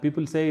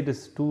People say it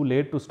is too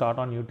late to start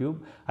on YouTube.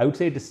 I would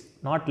say it is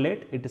not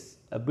late, it is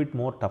a bit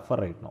more tougher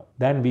right now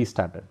than we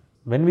started.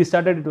 When we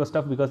started, it was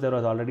tough because there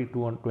was already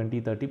 20,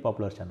 30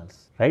 popular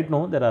channels. Right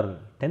now, there are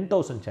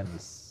 10,000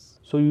 channels.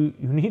 So you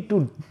need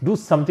to do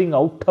something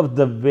out of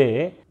the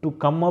way to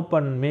come up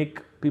and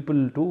make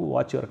people to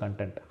watch your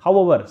content.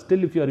 However,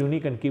 still if you are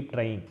unique and keep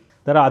trying,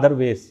 there are other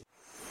ways.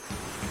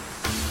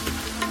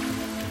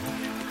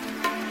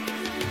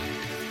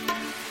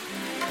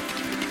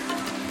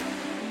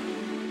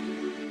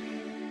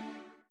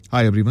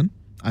 Hi everyone,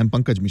 I'm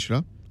Pankaj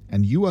Mishra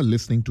and you are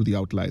listening to the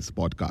Outliers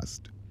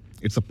podcast.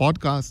 It's a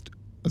podcast,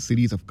 a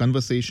series of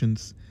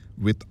conversations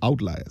with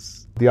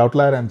outliers. The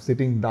outlier I'm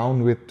sitting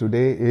down with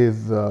today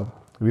is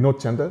Vinoth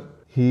Chandar.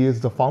 He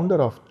is the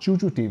founder of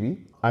ChuChu TV.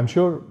 I'm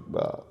sure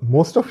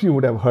most of you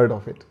would have heard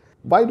of it.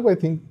 Why do I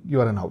think you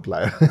are an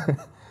outlier?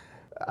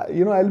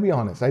 I'll be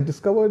honest. I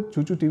discovered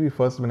ChuChu TV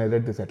first when I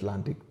read this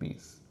Atlantic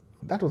piece.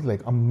 That was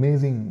like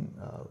amazing,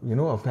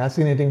 a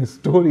fascinating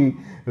story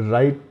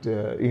right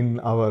in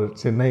our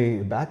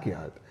Chennai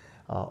backyard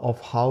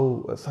of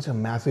how such a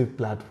massive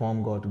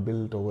platform got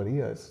built over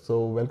years.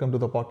 So welcome to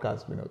the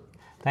podcast, Vinoth.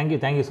 Thank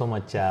you so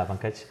much,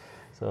 Pankaj.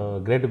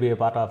 So great to be a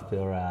part of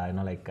your,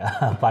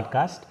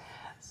 podcast.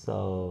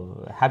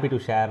 So happy to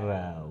share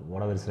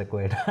whatever is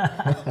required.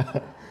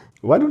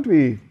 Why don't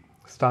we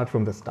start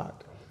from the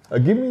start?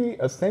 Give me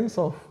a sense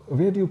of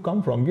where do you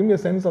come from? Give me a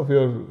sense of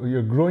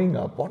your growing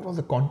up. What was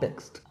the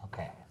context?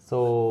 Okay.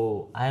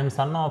 So I am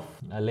son of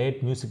a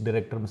late music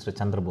director, Mr.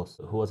 Chandar,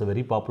 who was a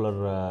very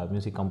popular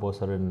music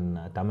composer in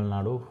Tamil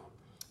Nadu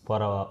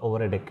for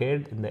over a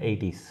decade in the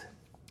 80s.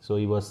 So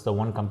he was the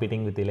one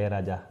competing with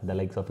Ilayaraja, the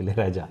likes of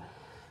Ilayaraja.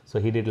 So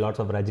he did lots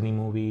of Rajini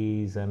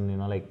movies and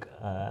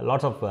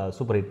lots of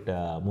super hit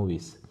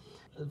movies.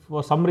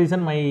 For some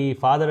reason, my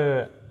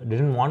father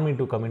didn't want me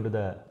to come into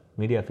the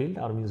media field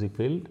or music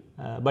field,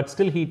 but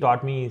still he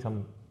taught me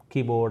some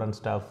keyboard and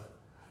stuff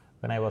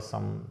when I was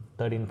some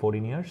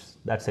 13-14 years.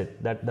 That's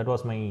it. That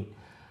was my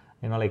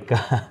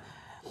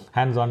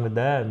hands on with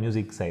the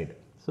music side.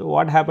 So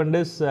what happened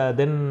is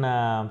then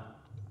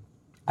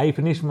I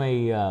finished my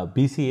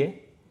BCA.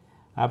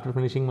 After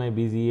finishing my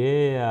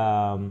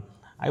BCA,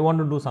 I want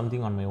to do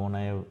something on my own.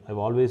 I've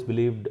always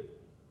believed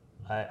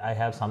I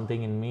have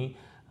something in me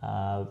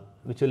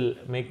which will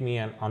make me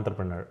an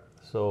entrepreneur.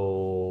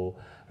 So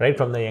right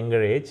from the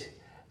younger age,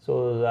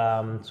 so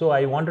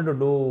I wanted to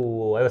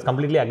do. I was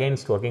completely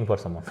against working for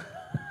someone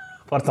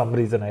for some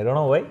reason. I don't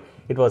know why.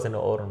 It was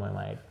over my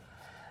mind.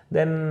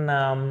 Then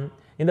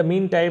in the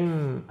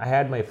meantime, I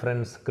had my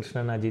friends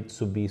Krishnan, Ajit,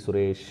 Subbi,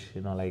 Suresh.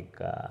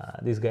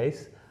 These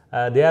guys.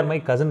 They are my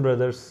cousin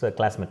brothers'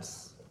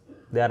 classmates.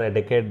 They are a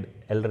decade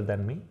elder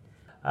than me.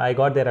 I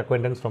got their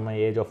acquaintance from my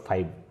age of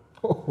 5.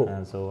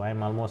 So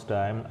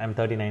I'm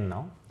 39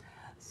 now.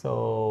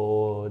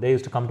 So they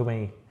used to come to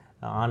my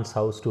aunt's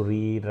house to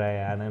read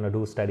and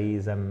do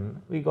studies, and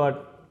I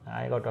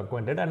got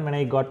acquainted. And when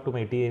I got to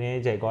my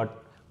teenage, I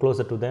got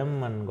closer to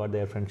them and got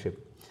their friendship.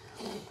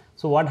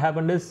 So what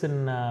happened is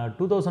in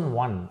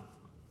 2001,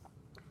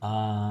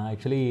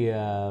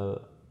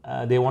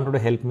 they wanted to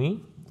help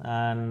me,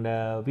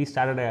 and we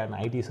started an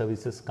IT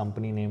services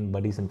company named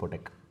Buddies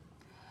Infotech.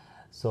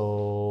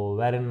 So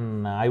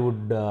wherein I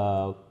would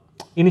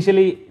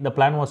initially the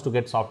plan was to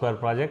get software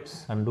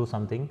projects and do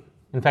something.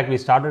 In fact, we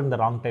started in the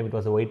wrong time. It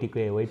was a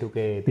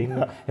Y2K thing.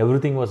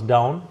 Everything was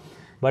down,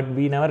 but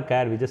we never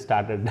cared. We just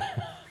started.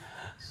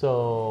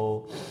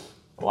 So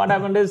what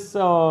happened is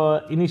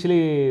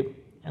initially,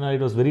 it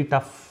was very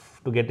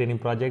tough to get any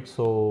project.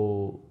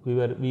 So we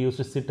used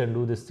to sit and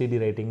do this CD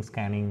writing,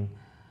 scanning,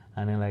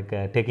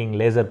 and taking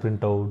laser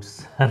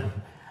printouts and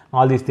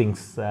all these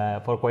things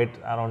for quite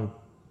around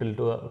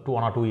till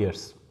 1 or 2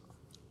 years.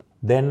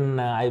 Then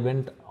I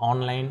went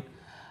online.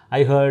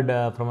 I heard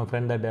from a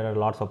friend that there are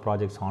lots of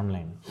projects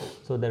online.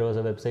 So there was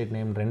a website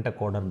named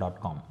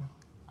rentacoder.com,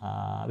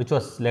 which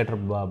was later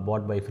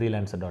bought by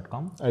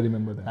freelancer.com. I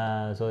remember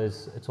that. So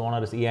its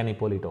owner is Ian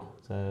Ippolito.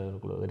 It's a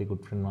very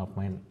good friend of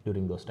mine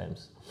during those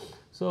times.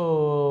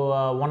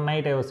 So one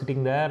night I was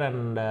sitting there,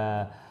 and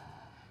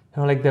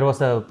there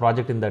was a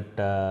project in that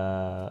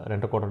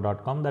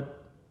rentacoder.com that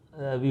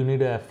you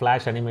need a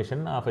flash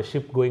animation of a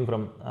ship going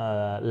from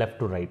left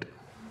to right.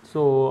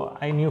 So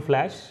I knew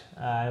Flash.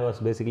 I was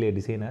basically a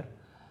designer.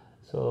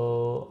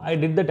 So I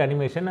did that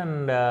animation,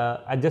 and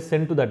I just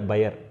sent to that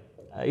buyer.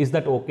 Is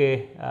that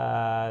okay?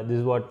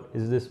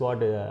 Is this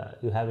what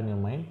you have in your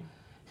mind?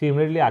 She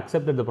immediately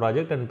accepted the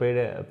project and paid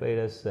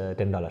us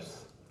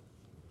 $10.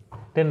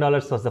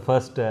 $10 was the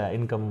first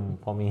income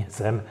for me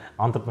as an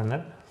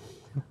entrepreneur.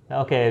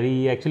 Okay,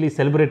 we actually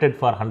celebrated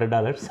for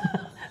 $100.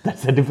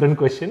 That's a different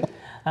question.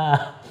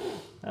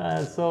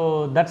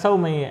 So that's how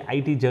my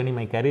IT journey,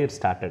 my career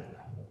started.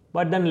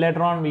 But then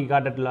later on, we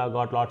got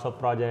lots of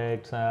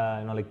projects,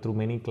 through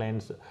many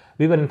clients.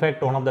 We were in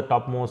fact one of the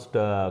topmost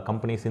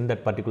companies in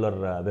that particular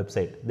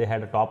website. They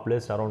had a top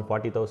list around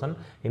 40,000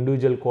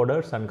 individual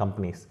coders and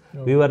companies.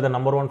 Oh. We were the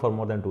number one for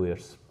more than 2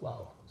 years.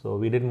 Wow. So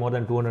we did more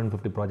than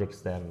 250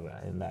 projects there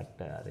in that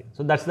thing.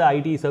 So that's the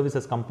IT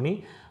services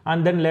company.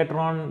 And then later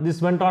on,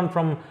 this went on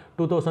from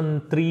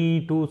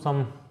 2003 to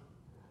some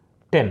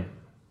 10.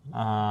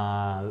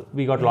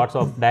 We got lots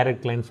of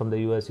direct clients from the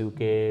US, UK.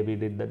 We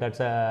did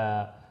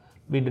that.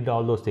 We did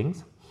all those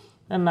things.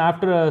 And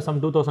after some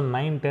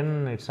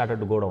 2009-10, it started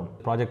to go down.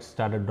 Projects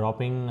started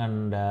dropping,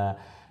 and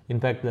in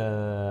fact,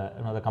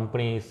 the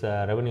company's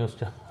revenues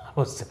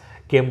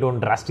came down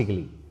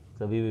drastically.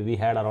 So we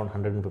had around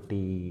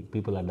 150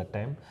 people at that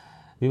time.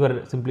 We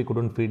were simply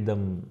couldn't feed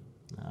them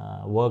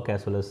work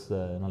as well as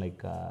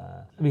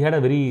we had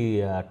a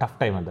very tough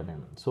time at that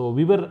time. So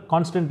we were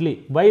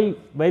constantly while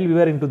we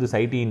were into this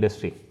IT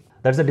industry.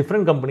 That's a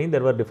different company.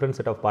 There were different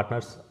set of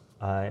partners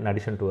in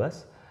addition to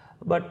us.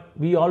 But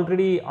we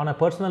already, on a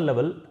personal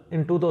level,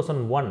 in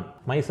 2001,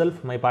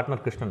 myself, my partner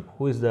Krishnan,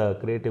 who is the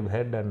creative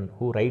head and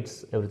who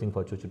writes everything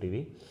for ChuChu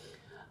TV,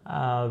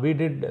 we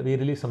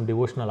released some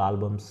devotional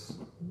albums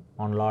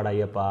on Lord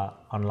Ayyappa,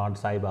 on Lord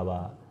Sai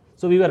Baba.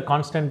 So we were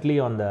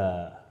constantly on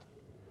the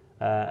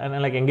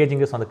and like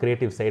engaging us on the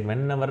creative side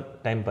whenever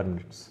time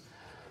permits.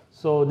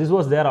 So this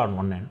was there on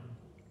one end.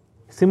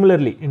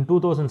 Similarly, in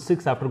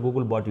 2006, after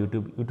Google bought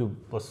YouTube, YouTube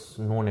was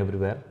known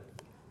everywhere.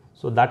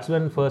 So that's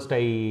when first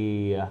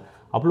I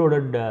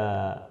uploaded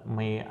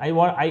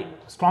I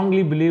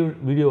strongly believed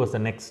video was the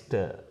next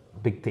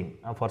big thing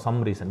for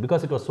some reason,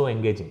 because it was so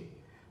engaging.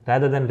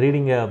 Rather than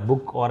reading a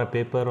book or a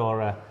paper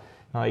or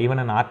even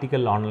an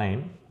article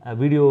online, a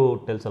video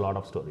tells a lot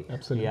of story.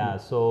 Absolutely. Yeah.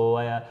 So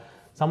I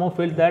somehow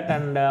felt that,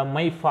 and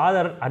my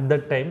father at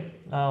that time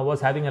was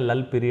having a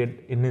lull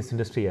period in his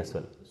industry as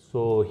well.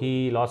 So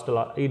he lost a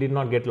lot. He did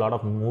not get a lot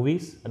of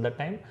movies at that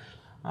time,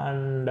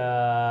 and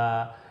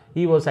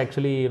he was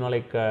actually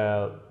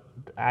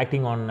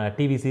acting on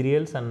TV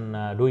serials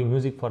and doing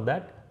music for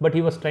that. But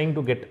he was trying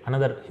to get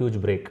another huge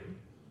break.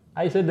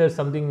 I said, there's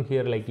something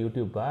here like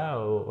YouTube.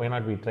 Why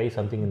not we try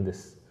something in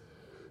this?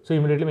 So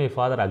immediately my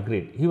father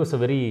agreed. He was a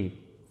very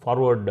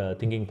forward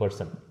thinking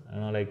person.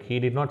 He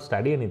did not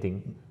study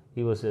anything.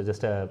 He was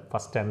just a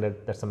first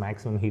standard. That's the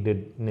maximum he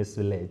did in his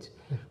village.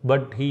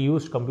 But he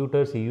used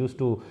computers. He used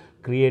to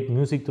create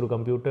music through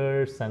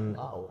computers and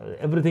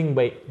everything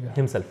by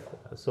himself.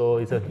 So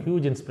it's a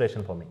huge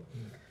inspiration for me.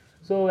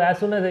 So as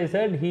soon as I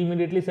said, he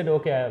immediately said,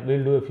 okay,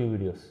 we'll do a few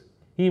videos.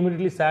 He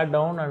immediately sat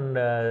down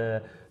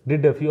and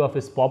did a few of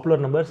his popular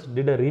numbers,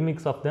 did a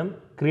remix of them,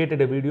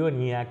 created a video,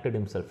 and he acted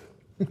himself.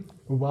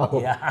 Wow.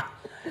 Yeah.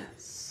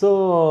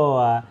 So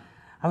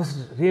I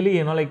was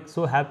really,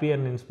 so happy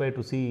and inspired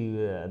to see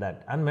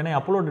that. And when I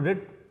uploaded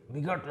it,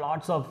 we got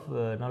lots of,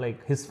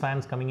 his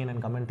fans coming in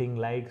and commenting,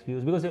 likes,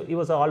 views, because he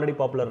was an already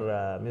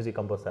popular music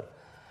composer.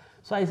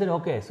 So I said,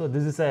 okay, so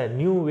this is a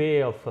new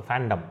way of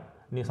fandom,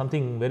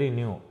 something very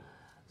new.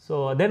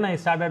 So then I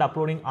started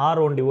uploading our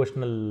own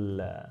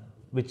devotional,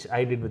 which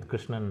I did with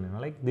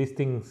Krishnan, these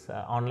things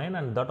online,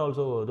 and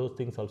those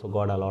things also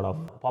got a lot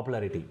of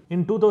popularity.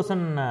 In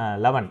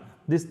 2011,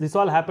 this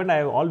all happened. I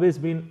have always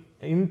been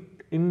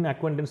in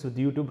acquaintance with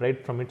YouTube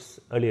right from its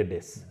earlier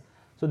days.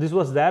 So this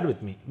was there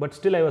with me, but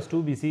still I was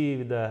too busy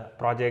with the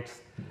projects,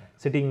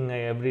 sitting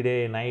every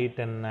day, night,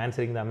 and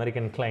answering the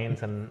American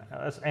clients, and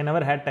I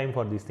never had time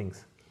for these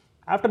things.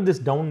 After this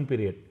down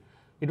period,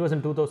 it was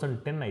in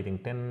 2010, I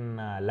think,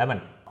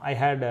 11. I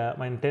had,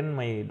 in 10,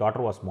 my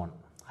daughter was born,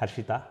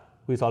 Harshita,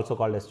 who is also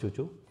called as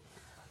ChuChu.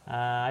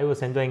 I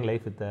was enjoying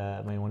life with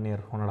my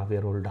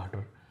 1.5-year-old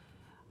daughter.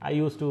 I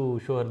used to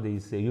show her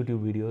these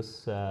YouTube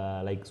videos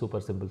like Super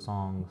Simple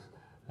Songs.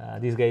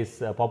 These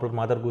guys, Popular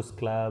Mother Goose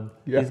Club,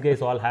 these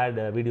guys all had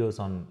videos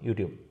on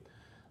YouTube.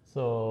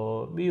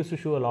 So we used to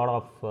show a lot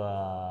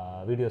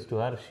of videos to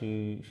her.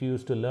 She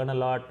used to learn a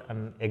lot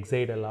and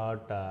excite a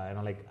lot,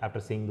 after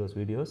seeing those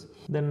videos.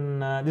 Then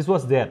this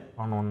was there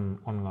on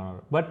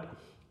but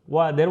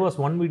there was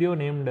one video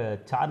named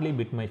Charlie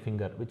Bit My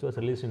Finger, which was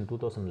released in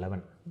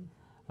 2011,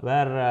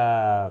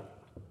 where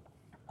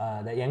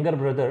the younger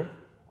brother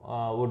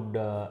would,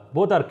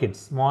 both are kids,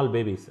 small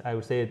babies, I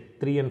would say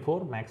 3 and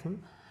 4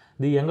 maximum.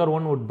 The younger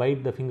one would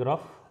bite the finger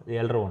off the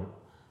elder one,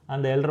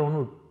 and the elder one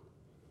would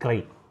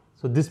cry.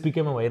 So this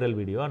became a viral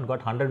video and got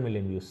 100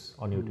 million views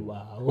on YouTube.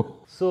 Wow.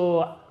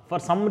 So for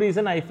some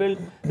reason I felt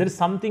there is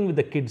something with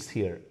the kids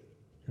here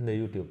in the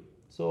YouTube.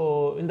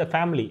 So in the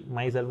family,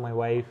 myself, my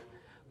wife,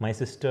 my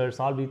sisters,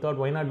 all, we thought,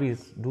 why not we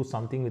do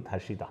something with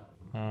Harshita?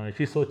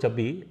 She's so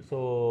chubby,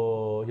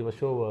 so he was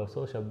so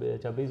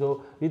chubby.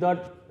 So we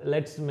thought,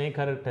 let's make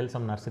her tell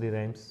some nursery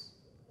rhymes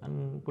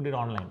and put it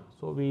online.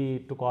 So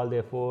we took all the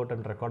effort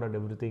and recorded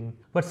everything.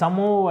 But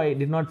somehow I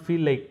did not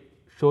feel like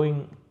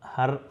showing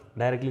her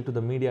directly to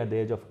the media at the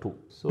age of 2.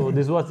 So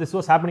this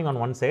was happening on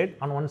one side.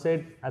 On one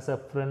side, as a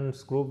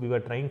friends group, we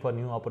were trying for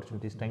new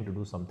opportunities, trying to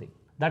do something.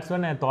 That's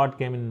when a thought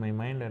came in my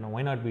mind, and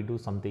why not we do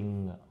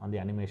something on the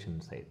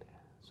animation side?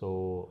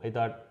 So I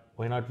thought,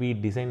 why not we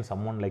design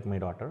someone like my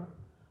daughter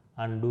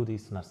and do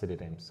these nursery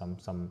rhymes,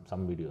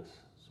 some videos.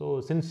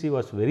 So since she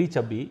was very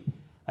chubby,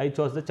 I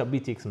chose the Chubby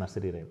Cheeks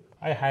nursery rhyme.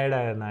 I hired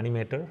an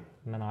animator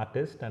and an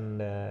artist,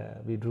 and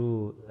we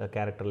drew a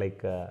character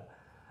like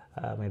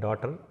my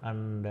daughter,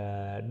 and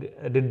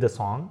did the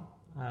song.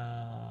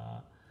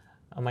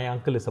 My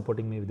uncle is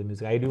supporting me with the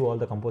music. I do all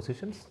the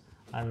compositions,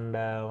 and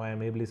I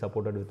am ably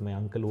supported with my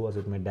uncle who was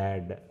with my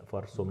dad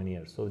for so many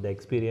years. So the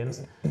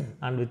experience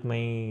and with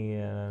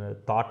my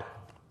thought,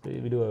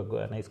 we do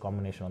a nice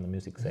combination on the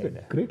music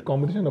side. Great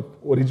combination of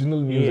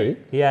original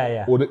music,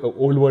 yeah.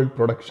 old world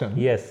production,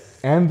 Yes,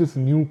 and this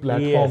new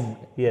platform.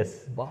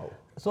 yes. Wow.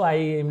 So I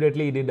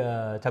immediately did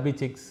Chubby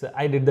Chicks.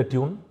 I did the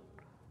tune.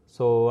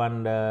 So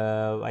and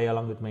I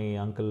along with my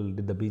uncle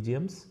did the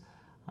BGMs,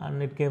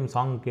 and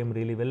song came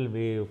really well.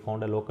 We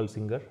found a local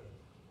singer,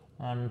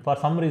 and for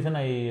some reason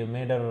I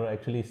made her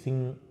actually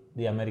sing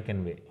the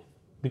American way,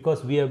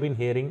 because we have been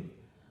hearing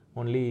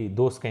only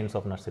those kinds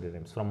of nursery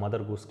rhymes from Mother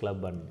Goose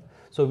Club, and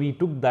so we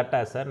took that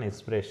as an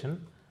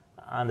inspiration,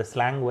 and the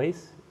slang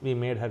wise we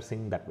made her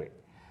sing that way.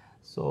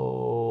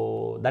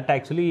 So that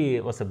actually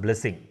was a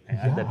blessing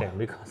at that time,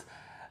 because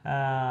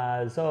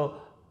so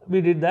we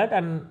did that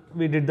and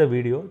we did the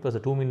video. It was a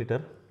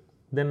 2-minute.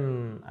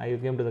 Then I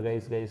came to the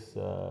guys,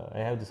 I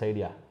have this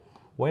idea.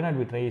 Why not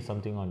we try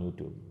something on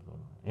YouTube?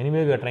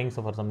 Anyway, we are trying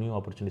for some new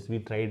opportunities. We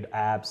tried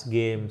apps,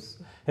 games.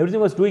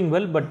 Everything was doing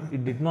well, but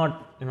it did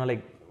not,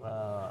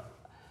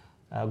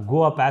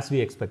 go up as we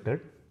expected.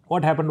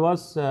 What happened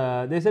was,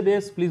 they said,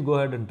 yes, please go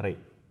ahead and try.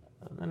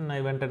 Then I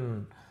went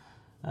and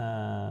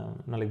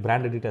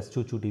branded it as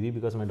ChuChu TV,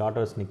 because my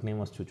daughter's nickname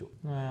was ChuChu,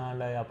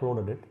 and I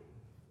uploaded it.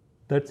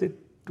 That's it.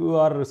 To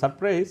our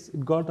surprise,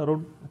 it got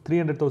around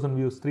 300,000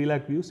 views, 3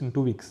 lakh views in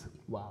 2 weeks.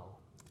 Wow.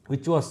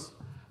 Which was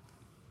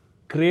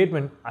great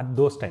at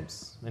those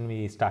times when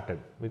we started,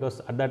 because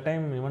at that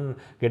time even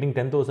getting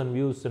 10,000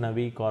 views in a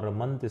week or a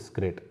month is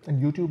great.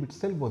 And YouTube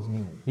itself was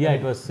new. Yeah,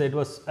 it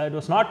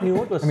was not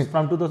new. It was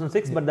from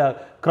 2006, but the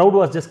crowd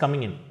was just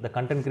coming in. The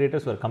content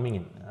creators were coming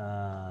in.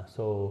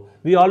 So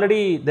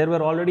there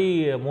were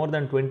already more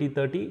than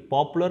 20-30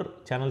 popular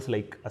channels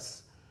like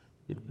us.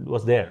 It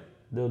was there.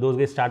 Those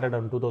guys started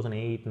on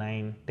 2008,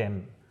 9,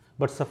 10.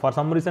 But for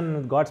some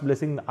reason, God's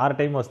blessing, our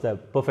time was the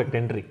perfect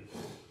entry.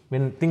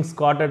 When things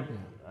started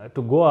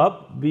to go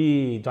up,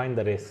 we joined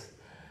the race.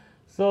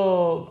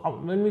 So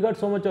when we got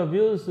so much of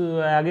views,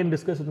 I again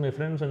discussed with my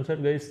friends and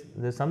said, guys,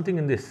 there's something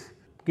in this.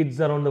 Kids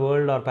around the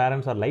world, our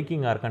parents are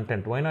liking our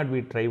content. Why not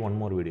we try one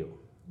more video?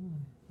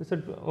 They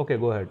said, okay,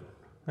 go ahead.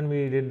 And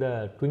we did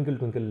the Twinkle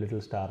Twinkle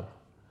Little Star,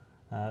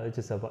 which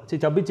is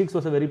Chubby Chicks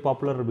was a very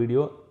popular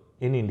video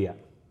in India.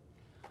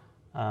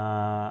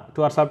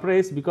 To our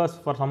surprise, because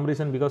for some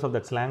reason, because of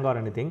that slang or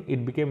anything,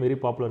 it became very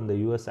popular in the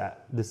US.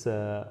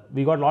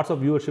 We got lots of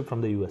viewership from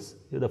the US,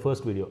 the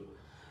first video.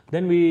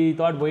 Then we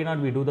thought, why not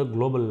we do the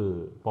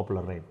global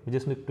popular rhyme, which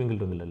is Twinkle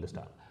Twinkle Little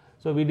Star.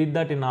 So we did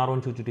that in our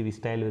own ChuChu TV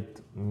style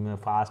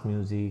with fast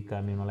music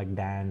and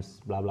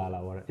dance, blah blah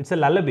blah. It's a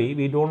lullaby.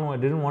 We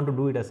didn't want to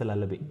do it as a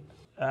lullaby.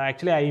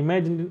 Actually, I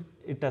imagined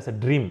it as a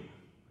dream,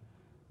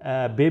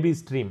 a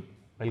baby's dream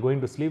while going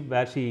to sleep,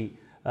 where she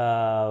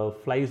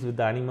flies with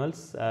the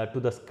animals to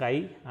the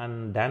sky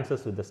and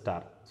dances with the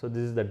star. So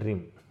this is the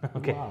dream.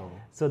 Okay. Wow.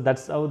 So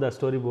that's how the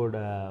storyboard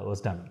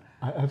was done.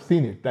 I've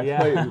seen it. That's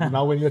why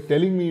now when you're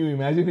telling me you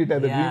imagine it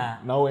as a dream,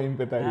 now I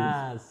empathize.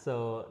 Yeah.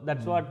 So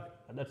that's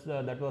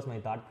that was my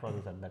thought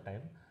process at that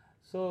time.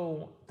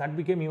 So that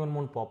became even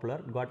more popular.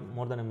 Got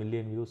more than 1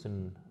 million views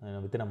in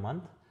within a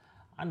month,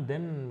 and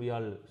then we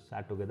all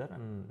sat together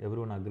and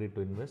everyone agreed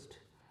to invest,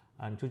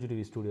 and ChuChu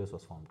TV Studios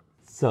was formed.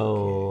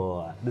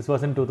 So this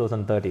was in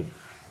 2013.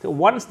 So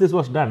once this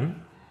was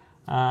done,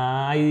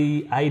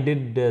 I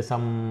did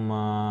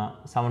some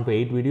 7 to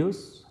 8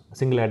 videos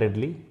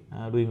single-handedly,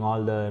 doing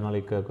all the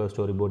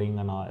storyboarding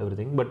and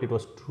everything. But it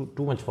was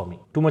too much for me.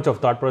 Too much of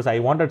thought process. I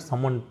wanted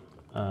someone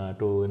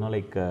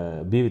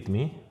to be with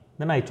me.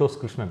 Then I chose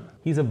Krishnan.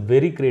 He's a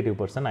very creative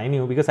person. I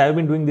knew, because I have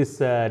been doing this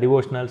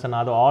devotionals and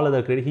all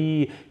other creative.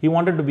 He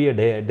wanted to be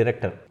a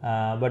director,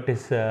 but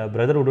his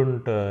brother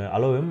wouldn't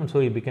allow him, so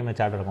he became a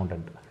chartered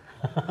accountant.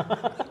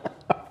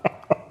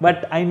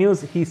 But I knew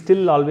he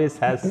still always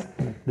has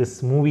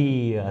this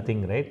movie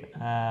thing, right?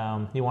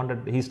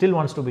 He still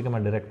wants to become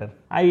a director.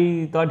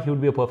 I thought he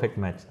would be a perfect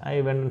match.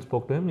 I went and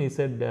spoke to him. He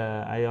said,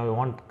 I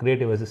want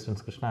creative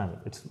assistance, Krishna.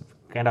 It's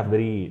kind of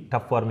very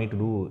tough for me to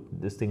do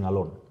this thing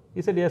alone.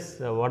 He said, yes,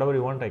 whatever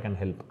you want, I can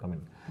help. Come in.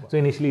 Wow. So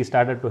initially he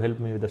started to help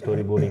me with the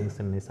storyboardings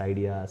and his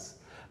ideas,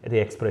 the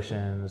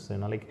expressions,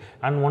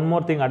 and one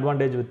more thing,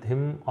 advantage with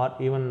him or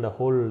even the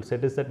whole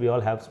set is that we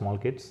all have small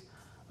kids,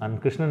 and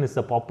Krishnan is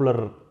a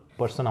popular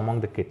person among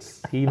the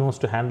kids. He knows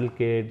to handle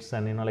kids,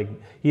 and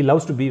he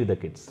loves to be with the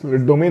kids. So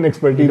domain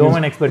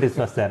expertise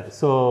was there.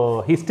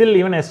 So he still,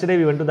 even yesterday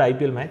we went to the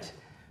IPL match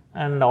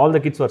and all the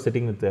kids were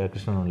sitting with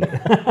Krishnan only.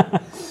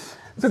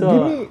 So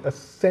give me a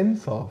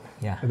sense of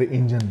the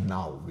engine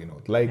now,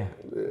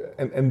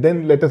 and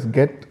then let us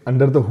get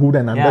under the hood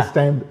and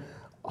understand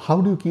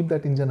how do you keep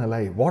that engine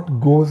alive? What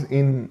goes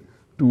in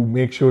to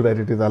make sure that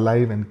it is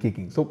alive and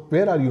kicking? So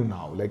where are you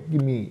now?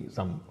 Give me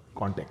some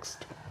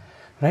context.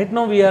 Right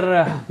now we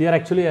are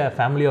actually a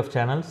family of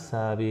channels.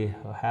 We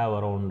have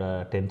around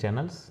 10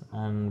 channels,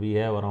 and we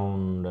have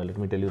around let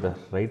me tell you the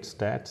right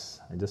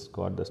stats. I just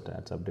got the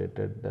stats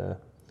updated.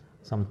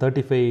 Some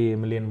 35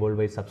 million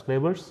worldwide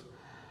subscribers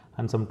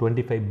and some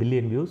 25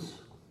 billion views.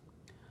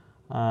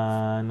 We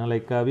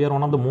are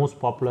one of the most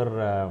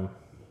popular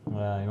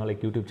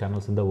YouTube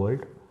channels in the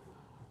world.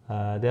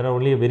 There are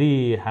only a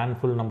very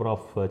handful number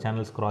of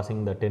channels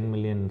crossing the 10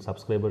 million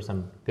subscribers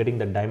and getting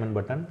the diamond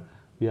button.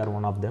 We are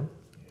one of them.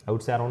 I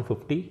would say around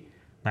 50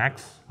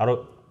 max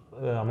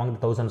among the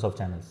thousands of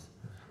channels.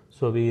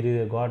 So we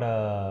got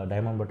a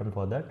diamond button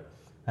for that,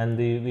 and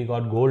we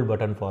got gold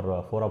button for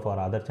 4 of our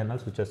other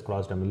channels which has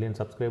crossed a million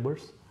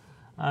subscribers.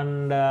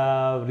 And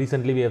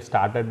recently we have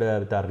started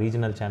with our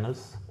regional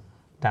channels,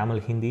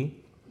 Tamil,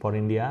 Hindi for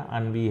India,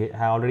 and we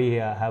already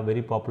have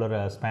very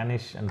popular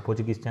Spanish and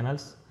Portuguese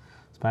channels.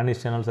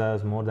 Spanish channels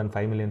has more than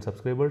 5 million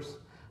subscribers.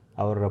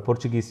 Our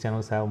Portuguese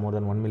channels have more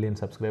than 1 million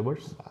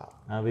subscribers.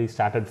 We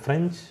started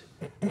French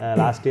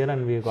last year,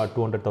 and we got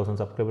 200,000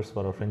 subscribers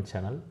for our French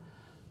channel.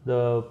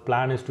 The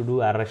plan is to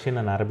do Russian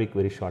and Arabic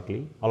very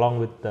shortly, along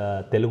with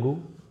Telugu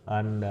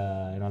and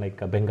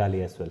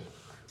Bengali as well.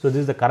 So this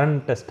is the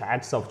current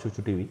stats of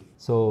ChuChu TV.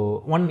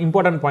 So one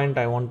important point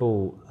I want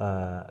to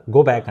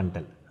go back and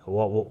tell,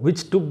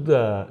 which took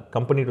the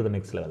company to the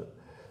next level.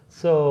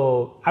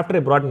 So after I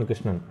brought in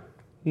Krishnan,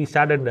 he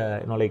started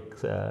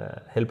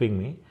helping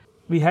me.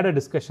 We had a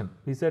discussion.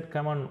 We said,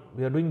 come on,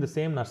 we are doing the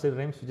same nursery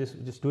rhymes,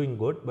 just doing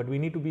good, but we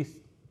need to be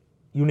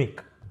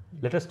unique.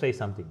 Let us try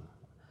something.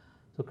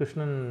 So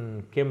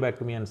Krishnan came back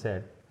to me and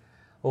said,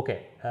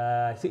 okay,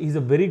 he's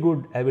a very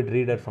good avid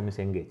reader from his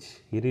young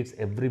age. He reads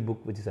every book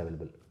which is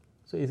available.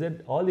 So he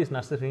said all these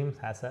nursery rhymes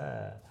has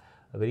a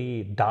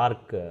very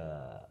dark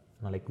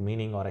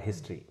meaning or a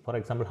history. For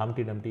example,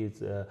 Humpty Dumpty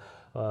is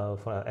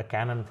for a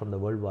canon from the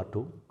World War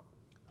II.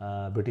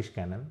 British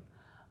canon,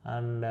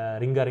 and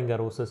Ringa Ringa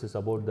Roses is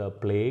about the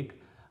plague,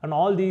 and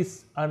all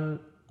these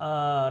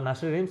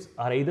nursery rhymes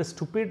are either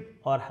stupid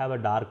or have a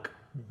dark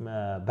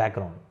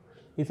background.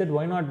 He said,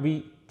 why not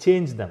we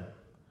change them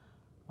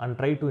and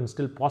try to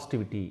instill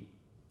positivity?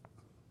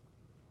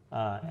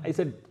 I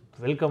said,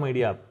 welcome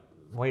idea,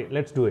 why,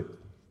 let's do it.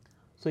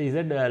 So he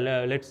said,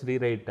 let's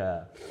rewrite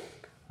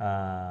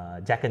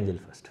Jack and Jill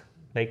first.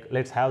 Like,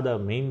 let's have the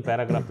main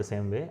paragraph the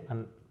same way,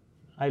 and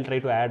I'll try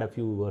to add a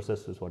few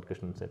verses, is what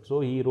Krishnan said.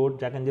 So he wrote,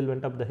 Jack and Jill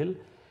went up the hill,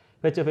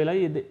 fetch a fella,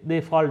 they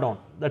fall down.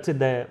 That's it.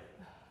 The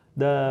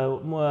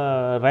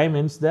rhyme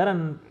ends there,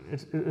 and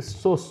it's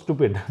so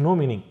stupid, no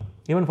meaning,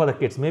 even for the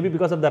kids. Maybe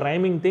because of the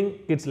rhyming thing,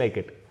 kids like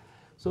it.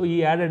 So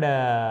he added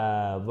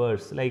a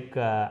verse like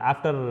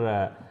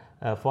after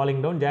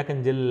falling down, Jack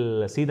and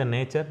Jill see the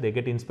nature, they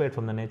get inspired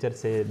from the nature.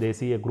 Say they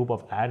see a group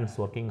of ants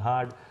working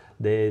hard,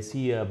 they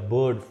see a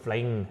bird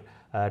flying,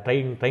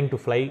 trying to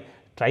fly,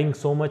 trying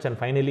so much and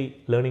finally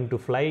learning to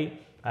fly,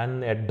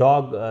 and a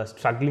dog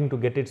struggling to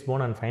get its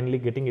bone and finally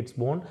getting its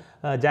bone.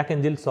 Jack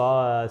and Jill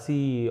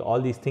see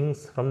all these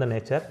things from the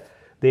nature.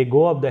 They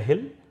go up the hill,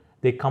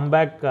 they come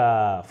back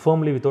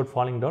firmly without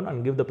falling down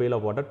and give the pail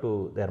of water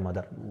to their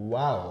mother.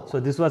 Wow. So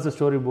this was the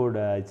storyboard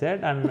I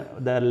said, and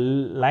the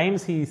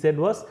lines he said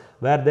was,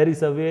 where there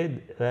is a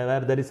way,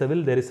 where there is a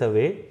will, there is a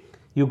way.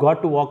 You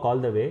got to walk all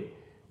the way.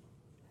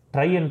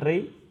 Try and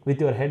try with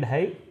your head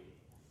high,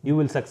 you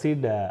will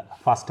succeed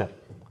faster.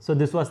 So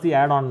this was the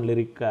add-on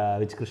lyric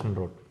which Krishnan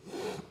wrote.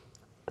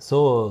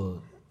 So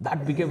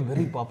that became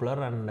very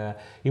popular, and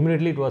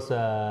immediately it was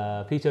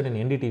featured in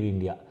NDTV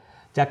India.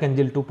 Jack and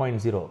Jill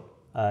 2.0.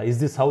 Is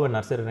this how a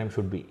nursery rhyme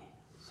should be?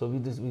 So we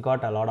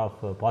got a lot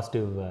of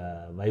positive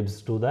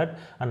vibes to that,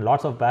 and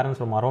lots of parents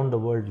from around the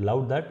world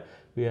loved that.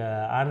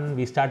 And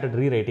we started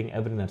rewriting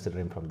every nursery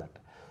rhyme from that.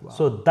 Wow.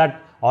 So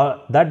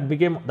that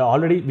became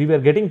already we were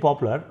getting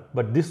popular,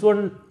 but this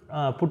one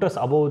put us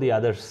above the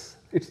others.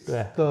 It's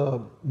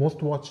the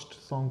most watched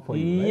song for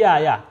you,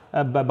 right? Yeah.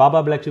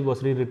 Baba Black Sheep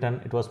was rewritten.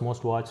 It was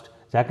most watched.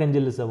 Jack and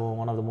Jill is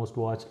one of the most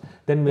watched.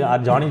 Then our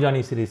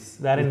Johnny series,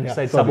 wherein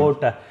it's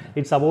about the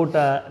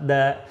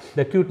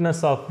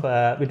cuteness of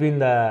between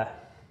the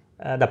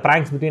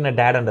pranks between a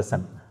dad and a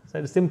son. So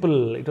it's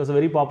simple. It was a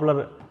very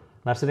popular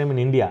nursery rhyme in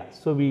India.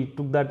 So we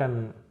took that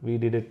and we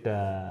did it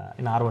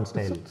in our own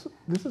style. So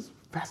this is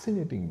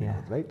fascinating,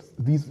 right?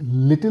 These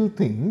little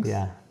things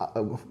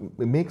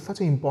make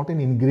such an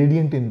important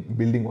ingredient in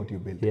building what you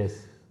build.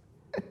 Yes.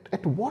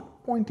 At what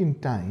point in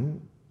time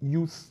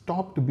you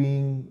stopped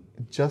being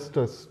just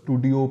a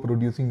studio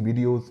producing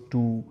videos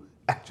to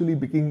actually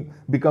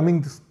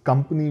becoming this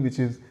company which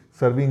is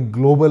serving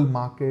global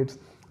markets?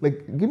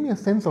 Like, give me a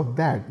sense of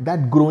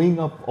that growing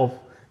up of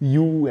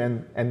you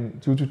and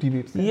ChuChu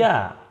TV itself.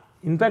 Yeah.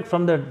 In fact,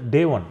 from the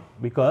day one,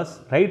 because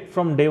right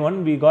from day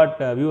one, we got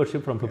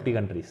viewership from 50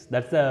 countries.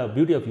 That's the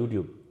beauty of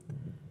YouTube.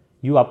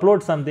 You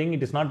upload something,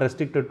 it is not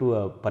restricted to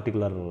a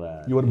particular...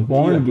 you are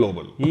born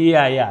global.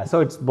 Yeah. So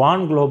it's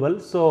born global.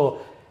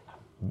 So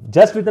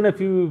just within a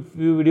few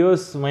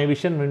videos, my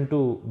vision went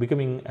to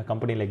becoming a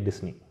company like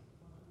Disney.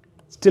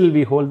 Still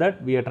we hold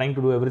that. We are trying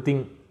to do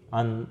everything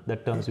on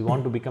that terms. We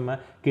want to become a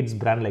kids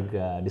brand like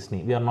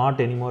Disney. We are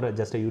not anymore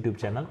just a YouTube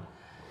channel.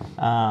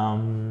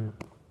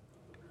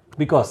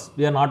 Because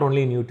we are not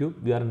only in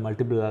YouTube, we are in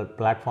multiple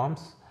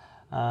platforms,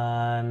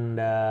 and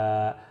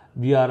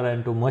we are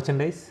into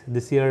merchandise.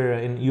 This year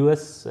in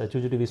US,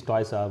 ChuChu TV's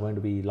toys are going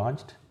to be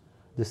launched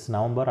this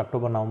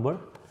October, November,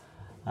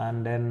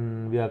 and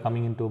then we are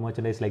coming into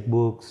merchandise like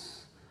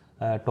books,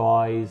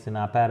 toys and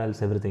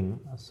apparels, everything.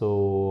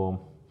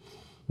 So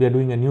we are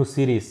doing a new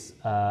series.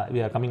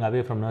 We are coming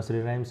away from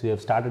nursery rhymes. We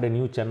have started a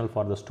new channel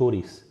for the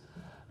stories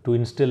to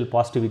instill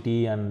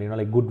positivity and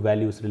like good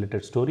values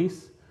related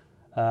stories.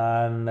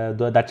 And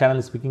that channel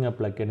is picking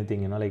up like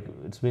anything, like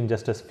it's been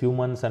just a few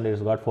months and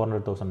it's got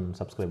 400,000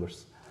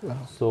 subscribers. Wow.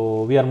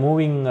 So we are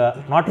moving,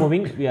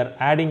 we are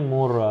adding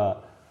more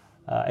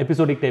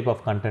episodic type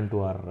of content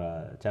to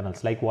our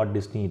channels, like what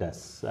Disney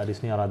does,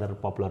 Disney or other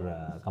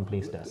popular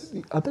companies does.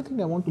 The other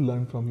thing I want to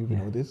learn from you,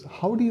 Vinoth, is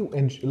how do you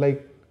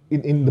like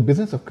in the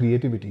business of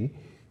creativity,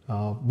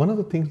 one of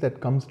the things that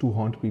comes to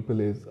haunt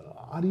people is,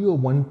 are you a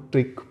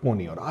one-trick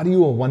pony or are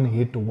you a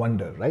one-hit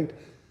wonder, right?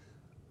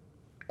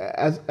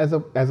 As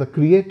a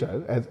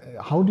creator,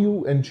 how do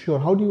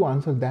you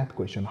answer that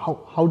question?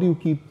 How do you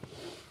keep?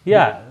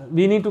 Yeah,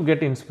 we need to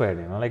get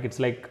inspired. Like it's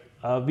like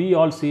we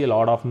all see a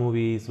lot of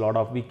movies,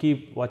 we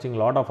keep watching a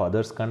lot of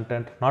others'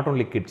 content, not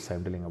only kids.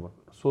 I'm telling about.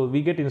 So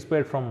we get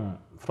inspired from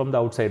the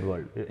outside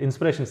world.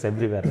 Inspiration is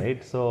everywhere,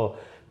 right? So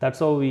that's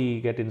how we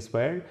get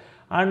inspired.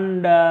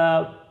 And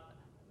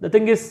the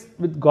thing is,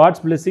 with God's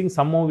blessing,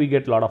 somehow we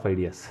get a lot of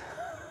ideas.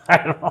 I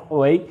don't know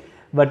why.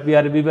 But we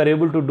were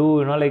able to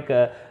do,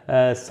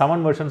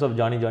 7 versions of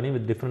Johnny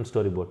with different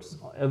storyboards.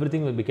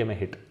 Everything became a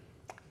hit.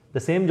 The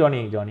same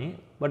Johnny,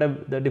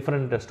 but the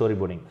different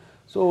storyboarding.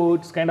 So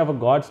it's kind of a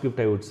God's gift,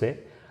 I would say.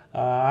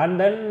 And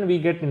then we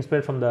get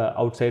inspired from the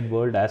outside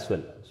world as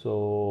well.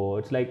 So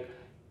it's like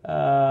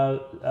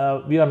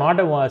we are not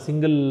a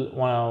single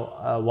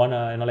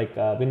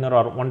winner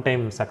or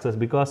one-time success,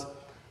 because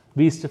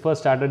we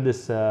first started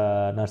this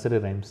nursery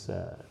rhymes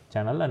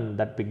channel, and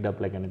that picked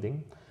up like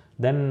anything.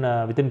 Then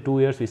within 2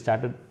 years we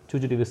started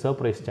ChuChu TV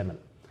Surprise channel.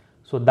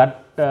 So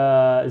that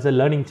is a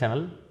learning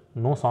channel,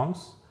 no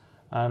songs,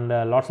 and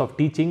lots of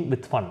teaching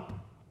with fun,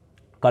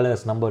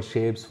 colors, numbers,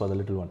 shapes for the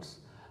little ones.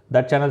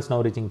 That channel is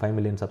now reaching 5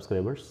 million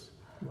subscribers.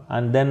 Wow.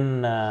 And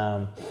then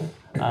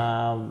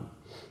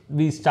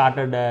we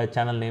started a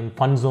channel named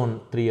Fun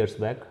Zone 3 years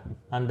back,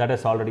 and that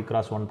has already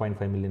crossed 1.5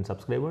 million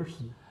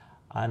subscribers.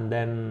 And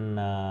then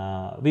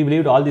we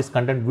believed all this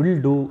content will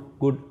do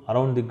good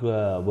around the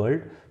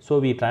world. So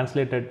we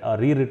translated or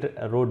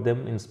rewrote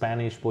them in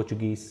Spanish,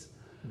 Portuguese.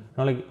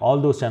 Like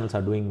all those channels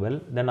are doing well.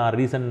 Then our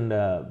recent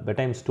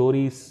bedtime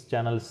stories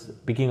channels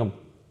picking up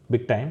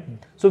big time.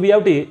 So we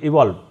have to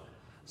evolve.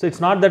 So it's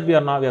not that we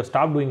have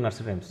stopped doing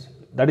nursery rhymes.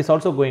 That is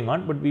also going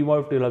on, but we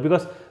have to evolve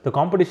because the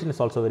competition is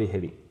also very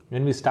heavy.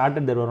 When we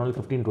started, there were only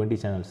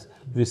 15-20 channels.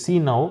 If you see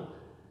now,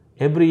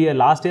 every year,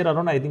 last year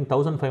around, I think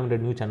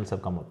 1,500 new channels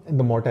have come up. And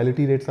the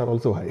mortality rates are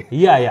also high.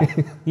 Yeah,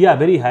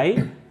 very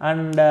high.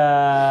 And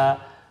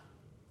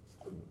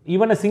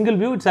even a single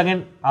view, it's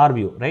again our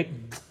view, right?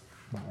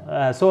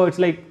 So it's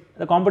like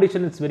the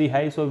competition is very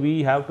high, so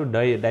we have to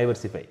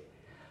diversify.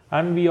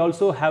 And we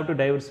also have to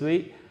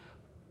diversify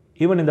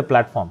even in the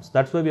platforms.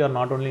 That's why we are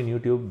not only in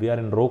YouTube, we are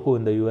in Roku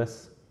in the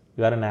US,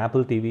 we are in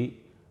Apple TV,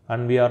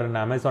 and we are in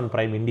Amazon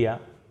Prime India.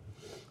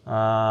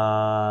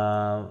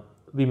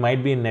 We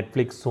might be in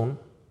Netflix soon,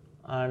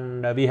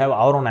 and we have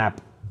our own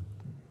app.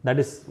 That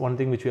is one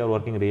thing which we are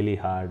working really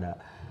hard.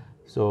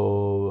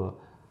 So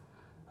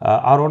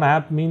our own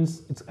app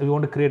means we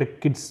want to create a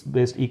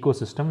kids-based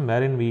ecosystem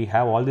wherein we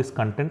have all this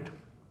content.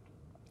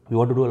 We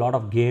want to do a lot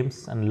of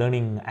games and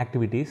learning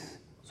activities.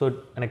 So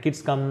when a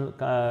kids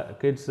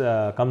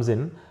comes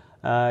in,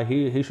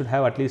 he should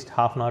have at least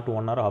half an hour to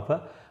 1 hour of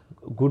a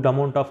good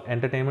amount of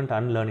entertainment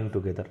and learning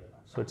together.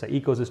 So it's an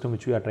ecosystem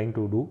which we are trying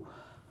to do,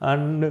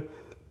 and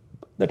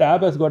that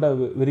app has got a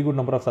very good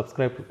number of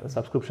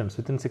subscriptions.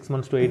 Within 6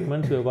 months to 8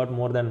 months, we have got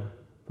more than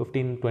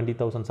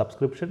 15,000-20,000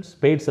 subscriptions,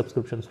 paid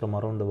subscriptions from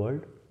around the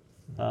world.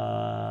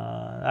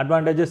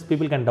 Advantages: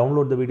 people can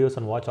download the videos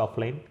and watch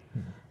offline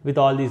with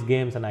all these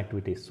games and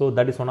activities. So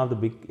that is one of the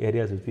big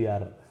areas which we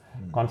are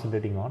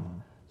concentrating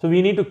on. So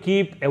we need to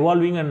keep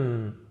evolving,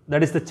 and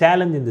that is the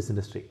challenge in this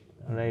industry,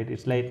 right?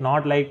 It's like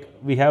not like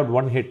we have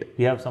one hit,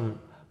 we have some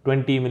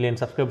 20 million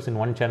subscribers in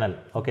one channel.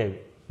 Okay,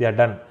 we are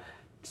done.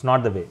 It's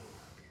not the way.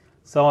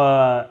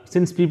 So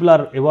since people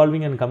are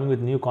evolving and coming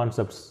with new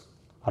concepts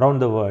around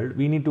the world,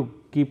 we need to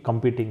keep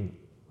competing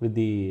with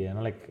the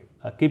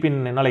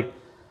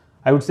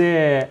I would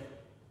say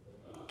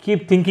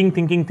keep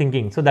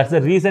thinking. So that's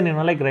the reason,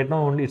 right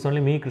now it's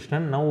only me,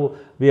 Krishnan. Now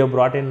we have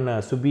brought in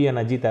Subhi and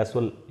Ajit as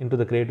well into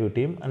the creative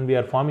team, and we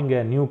are forming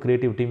a new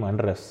creative team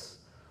under us.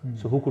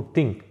 So who could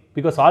think?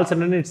 Because all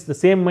suddenly it's the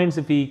same minds.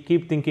 If we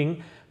keep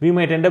thinking, we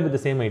might end up with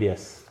the same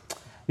ideas.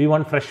 We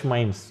want fresh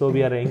minds. So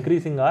we are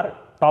increasing our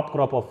top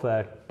crop of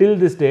till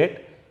this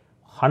date.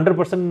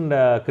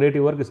 100%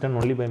 creative work is done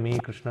only by me,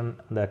 Krishnan,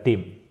 and the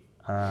team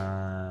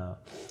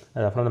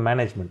from the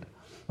management.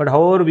 But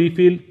however, we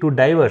feel to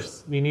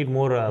diverse, we need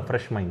more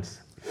fresh minds.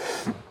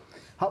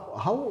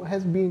 How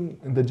has been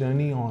the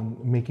journey on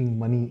making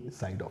money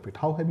side of it?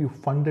 How have you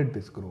funded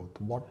this growth?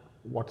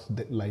 What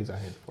lies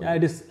ahead for Yeah, you?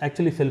 it is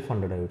actually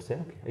self-funded, I would say.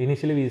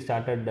 Initially, we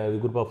started, a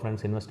group of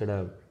friends invested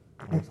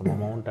some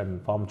amount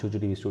and formed ChuChu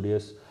TV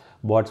Studios,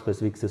 bought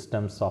specific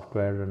systems,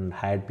 software, and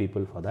hired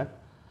people for that.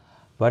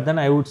 But then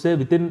I would say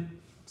within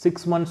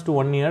 6 months to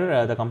 1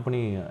 year, the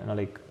company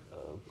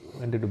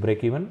went into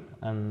break even,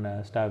 and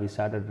we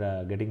started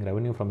getting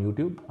revenue from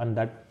YouTube, and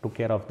that took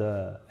care of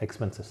the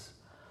expenses.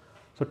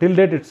 So till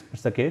date,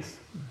 it's the case.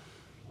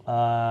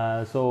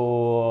 So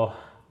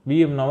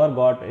we have never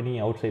got any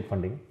outside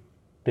funding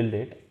till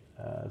date.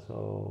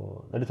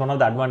 So that is one of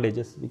the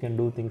advantages. We can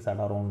do things at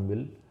our own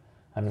will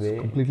and way.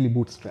 Completely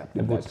bootstrapped.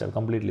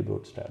 Completely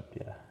bootstrapped.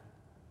 Yeah.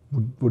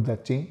 Would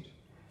that change?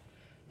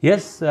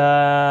 Yes,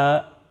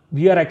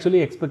 we are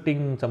actually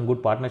expecting some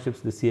good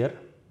partnerships this year.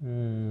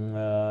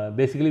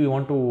 Basically, we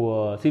want to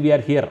see we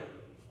are here.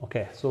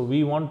 Okay, so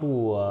we want to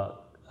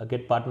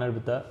get partnered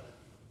with a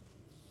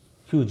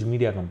huge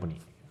media company,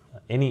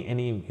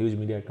 any huge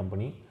media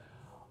company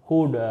who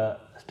would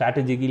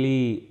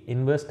strategically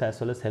invest as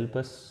well as help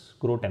us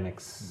grow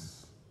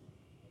 10x.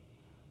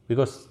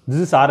 Because this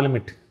is our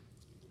limit.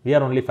 We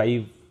are only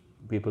 5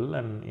 people,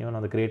 and even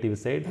on the creative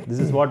side, this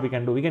is what we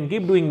can do. We can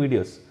keep doing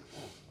videos,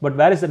 but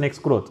where is the next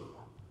growth?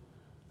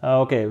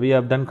 Okay, we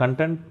have done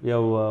content, we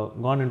have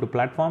gone into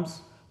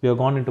platforms, we have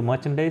gone into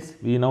merchandise,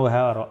 we now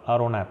have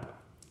our own app.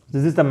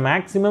 This is the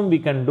maximum we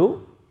can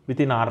do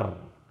within our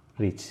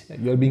reach.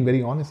 You are being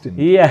very honest in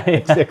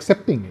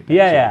accepting it.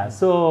 Yeah.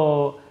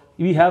 So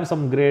we have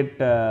some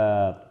great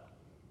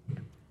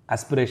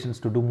aspirations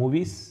to do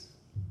movies,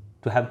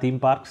 to have theme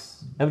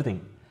parks,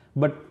 everything.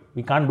 But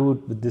we can't do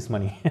it with this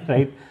money,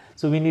 right?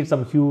 So we need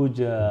some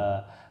huge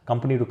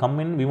company to come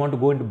in. We want to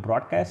go into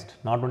broadcast,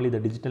 not only the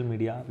digital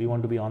media. We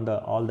want to be on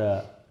all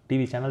the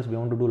TV channels. We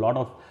want to do a lot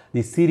of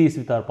these series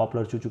with our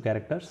popular ChuChu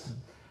characters.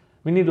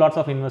 We need lots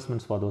of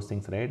investments for those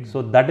things, right?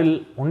 So that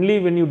will only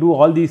when you do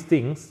all these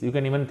things, you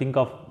can even think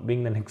of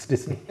being the next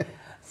Disney.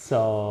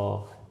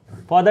 So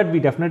for that, we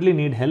definitely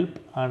need help,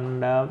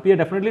 and we are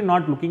definitely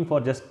not looking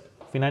for just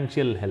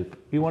financial help.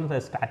 We want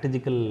a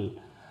strategical,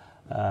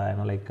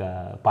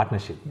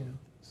 partnership. Yeah.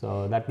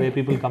 So that way,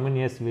 people come in.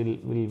 Yes,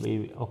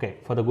 we'll okay.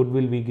 For the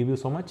goodwill, we give you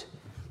so much,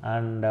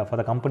 and for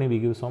the company, we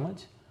give so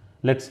much.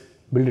 Let's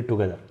build it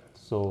together.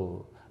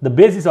 So the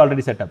base is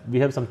already set up. We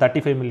have some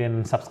 35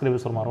 million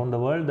subscribers from around the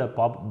world. The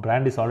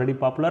brand is already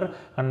popular,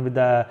 and with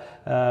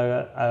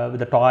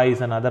the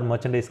toys and other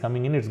merchandise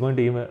coming in, it's going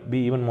to be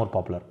even more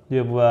popular. We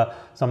have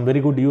some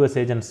very good US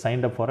agents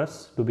signed up for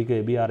us to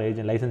be our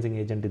agent, licensing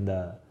agent in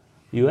the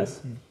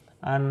US,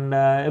 and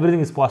everything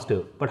is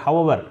positive. But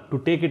however, to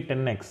take it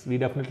 10x, we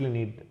definitely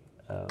need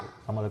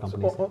some other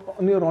companies. So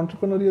on your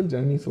entrepreneurial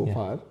journey so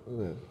far,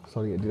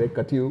 sorry, did I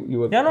cut you? You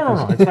were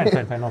no, it's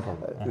fine, no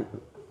problem.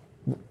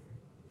 Yeah.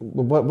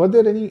 Were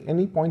there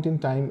any point in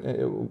time,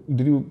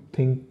 did you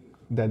think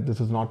that this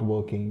is not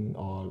working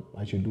or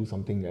I should do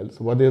something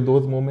else? Were there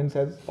those moments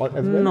as well?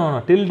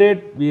 No. Till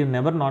date, we have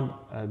never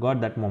not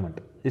got that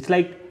moment. It's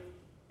like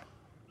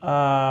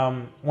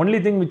only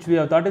thing which we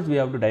have thought is we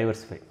have to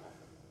diversify.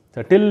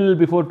 So till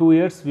before 2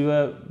 years, we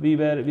were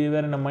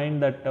in a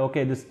mind that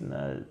okay, this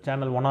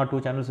channel, 1 or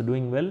 2 channels are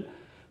doing well.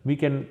 We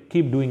can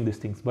keep doing these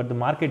things, but the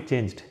market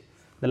changed.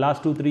 The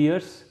last 2-3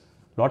 years.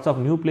 Lots of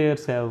new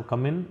players have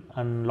come in,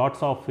 and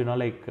lots of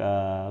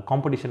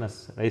competition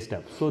has raised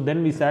up. So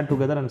then we sat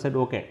together and said,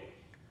 okay,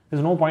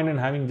 there's no point in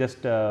having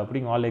just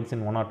putting all eggs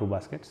in 1 or 2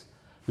 baskets.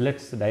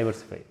 Let's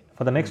diversify.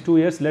 For the next 2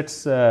 years,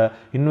 let's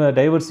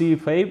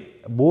diversify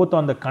both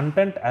on the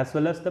content as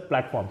well as the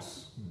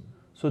platforms.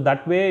 So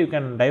that way you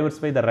can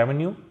diversify the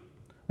revenue,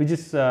 which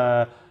is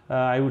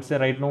I would say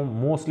right now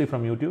mostly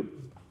from YouTube.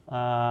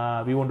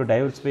 We want to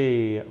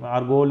diversify.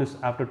 Our goal is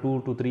after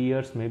 2 to 3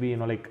 years, maybe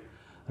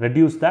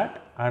reduce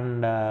that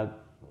and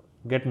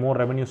get more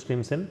revenue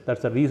streams in.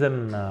 That's the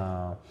reason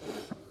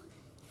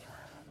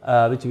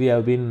which we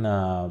have been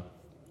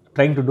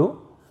trying to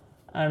do,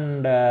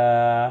 and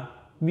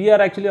we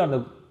are actually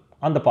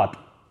on the path,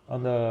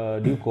 on the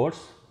due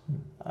course.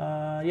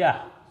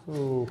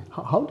 So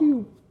how do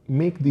you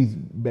make these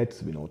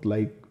bets, Vinoth?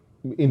 Like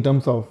in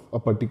terms of a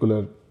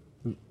particular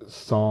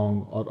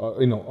song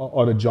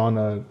or a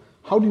genre,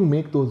 how do you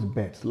make those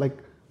bets? Like,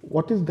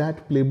 what is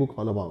that playbook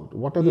all about?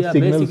 What are the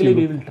signals? Basically,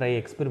 we will try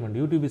experiment.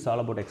 YouTube is all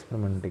about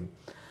experimenting.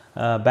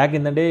 Back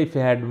in the day, if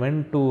you had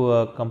went to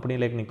a company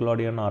like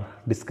Nickelodeon or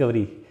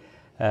Discovery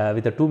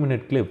with a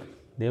 2-minute clip,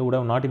 they would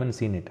have not even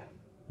seen it.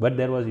 But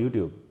there was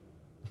YouTube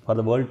for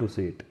the world to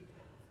see it.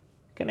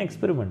 You can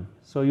experiment.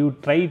 So you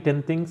try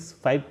 10 things,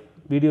 5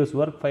 videos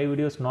work, 5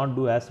 videos not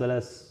do as well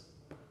as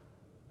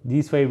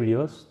these 5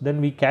 videos. Then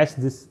we catch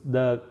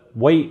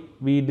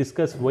we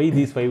discuss why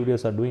these 5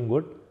 videos are doing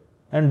good,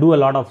 and do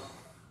a lot of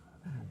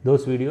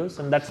those videos,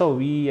 and that's how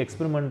we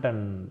experiment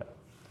and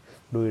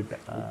do it.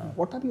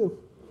 What are your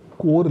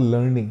core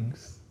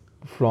learnings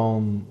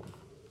from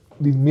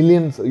these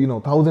millions,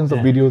 thousands of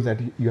videos that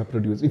you have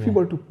produced? If you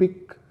were to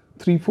pick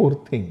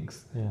 3-4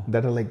 things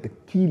that are like the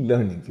key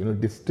learnings,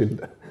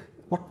 distilled.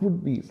 What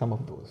would be some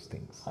of those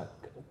things?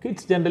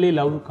 Kids generally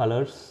love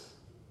colors.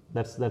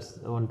 That's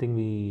one thing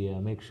we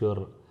make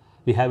sure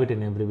we have it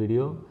in every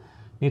video.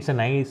 Needs a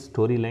nice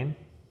storyline.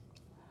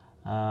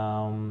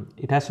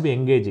 It has to be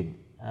engaging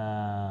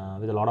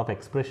with a lot of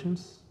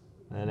expressions.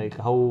 Like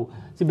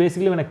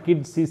basically when a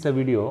kid sees a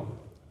video,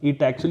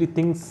 it actually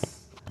thinks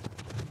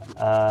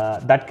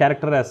that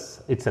character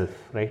as itself,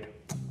 right?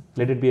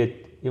 Let it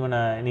be even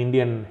an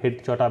Indian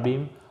hit Chota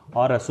Bheem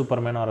or a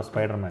Superman or a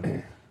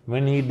Spider-Man.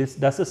 When he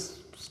does a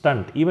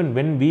stunt, even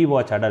when we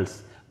watch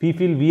adults, we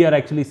feel we are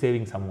actually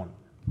saving someone.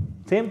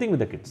 Same thing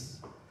with the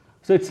kids.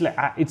 So it's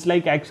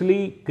like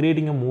actually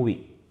creating a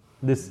movie.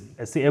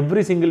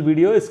 Every single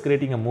video is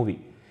creating a movie.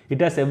 It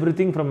has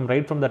everything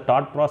right from the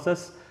thought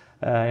process,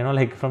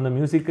 like from the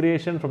music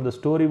creation, from the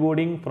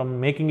storyboarding, from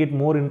making it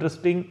more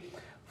interesting,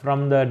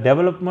 from the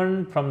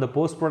development, from the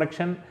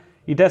post-production.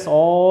 It has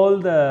all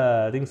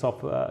the things of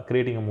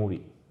creating a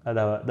movie,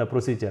 the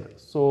procedure.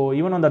 So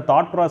even on the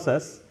thought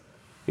process,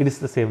 it is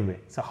the same way.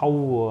 So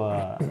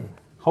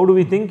how do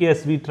we think?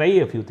 Yes, we try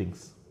a few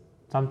things.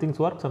 Some things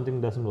work, something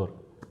doesn't work.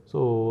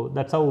 So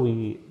that's how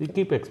we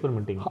keep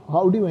experimenting.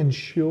 How do you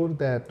ensure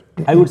that?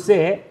 I would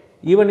say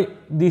even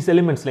these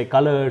elements like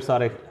colors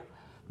or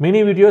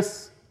many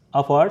videos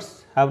of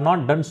ours have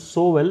not done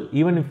so well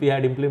even if we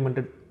had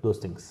implemented those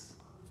things.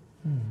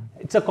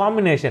 It's a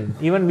combination.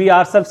 Even we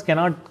ourselves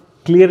cannot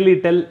clearly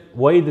tell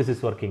why this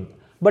is working.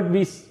 But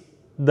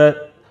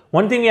the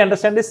one thing we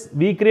understand is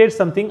we create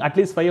something, at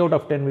least 5 out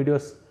of 10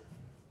 videos.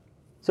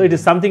 So it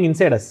is something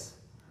inside us.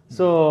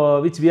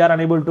 So which we are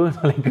unable to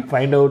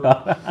find out.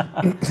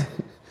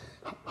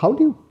 How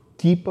do you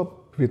keep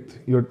up with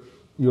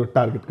your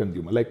target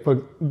consumer? Like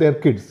for their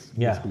kids,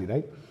 basically,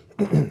 right?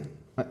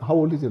 How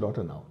old is your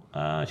daughter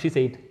now? She's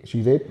 8.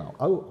 She's 8 now.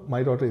 Oh,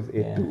 my daughter is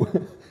 8 too.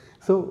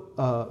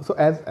 So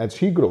as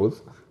she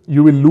grows,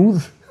 you will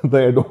lose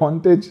the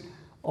advantage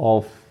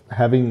of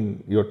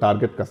having your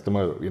target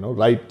customer, in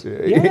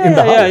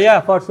the house.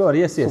 Yeah, for sure.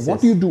 Yes. So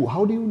what do you do?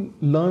 How do you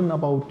learn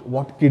about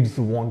what kids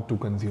want to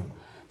consume?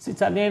 See,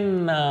 it's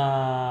again,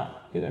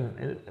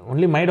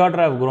 only my daughter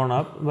have grown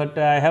up, but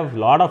I have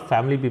lot of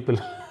family people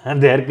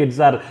and their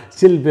kids are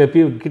still,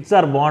 kids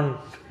are born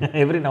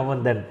every now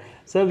and then.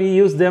 So we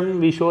use them,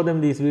 we show them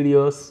these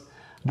videos.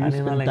 Do you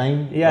spend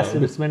time? Yes,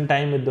 we spend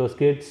time with those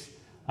kids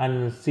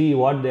and see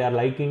what they are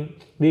liking.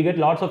 We get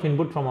lots of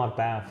input from our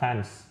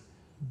fans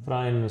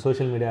in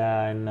social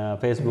media, in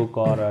Facebook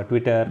or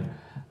Twitter.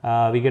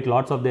 We get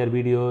lots of their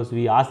videos.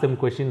 We ask them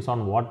questions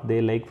on what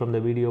they like from the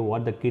video,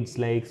 what the kids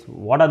likes,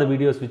 what are the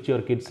videos which your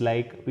kids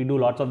like. We do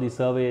lots of these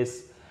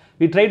surveys.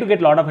 We try to get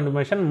a lot of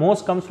information.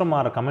 Most comes from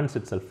our comments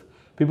itself.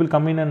 People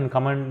come in and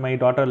comment, my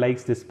daughter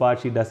likes this part,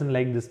 she doesn't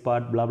like this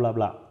part, blah, blah,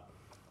 blah.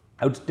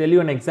 I would tell you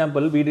an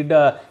example. We did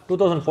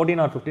 2014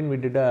 or 15, we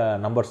did a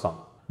number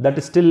song. That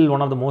is still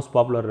one of the most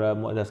popular,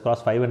 that's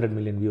crossed 500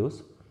 million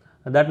views.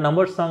 That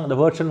number song, the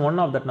version 1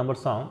 of that number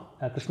song,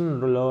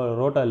 Krishnan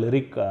wrote a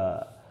lyric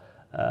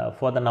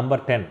for the number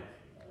 10,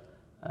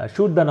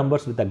 shoot the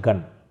numbers with a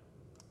gun.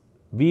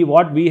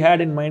 What we had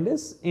in mind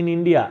is, in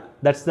India,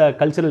 that's the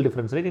cultural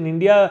difference, right? In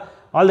India,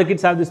 all the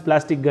kids have these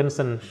plastic guns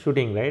and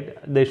shooting, right?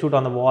 They shoot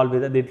on the wall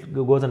with it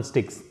goes and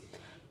sticks.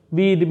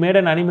 We made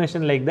an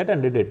animation like that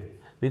and did it.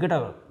 We got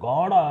a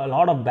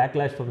lot of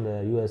backlash from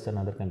the US and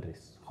other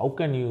countries. How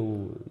can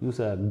you use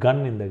a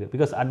gun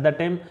because at that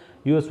time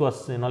US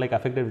was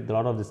affected with a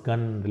lot of this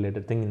gun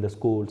related thing in the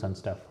schools and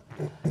stuff.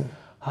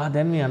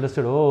 Then we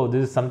understood,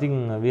 this is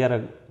something we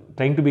are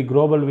trying to be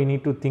global, we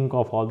need to think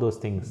of all those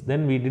things.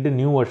 Then we did a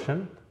new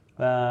version.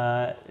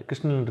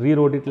 Krishnan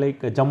rewrote it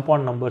like jump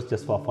on numbers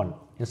just for fun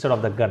instead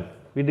of the gun.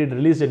 We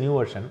released a new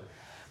version.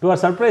 To our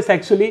surprise,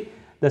 actually,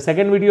 the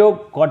second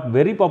video got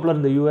very popular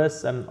in the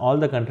US and all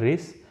the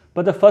countries.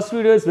 But the first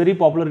video is very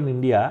popular in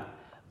India.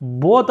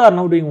 Both are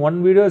now doing,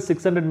 one video is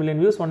 600 million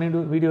views,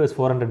 one video is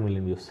 400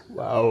 million views.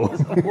 Wow.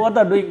 Both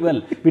are doing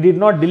well. We did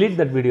not delete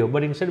that video,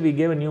 but instead we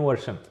gave a new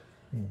version.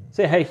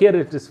 Say, hey, here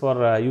it is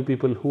for you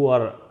people who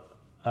are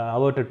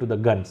averted to the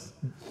guns.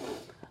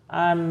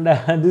 And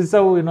this is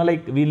how,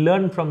 we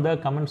learn from the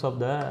comments of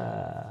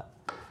the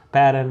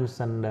parents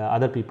and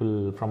other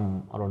people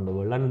from around the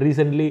world. And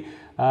recently,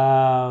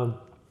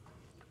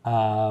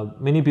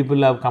 many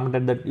people have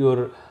commented that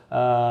your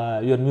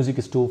music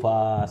is too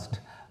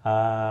fast.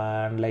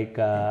 And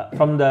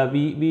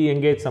we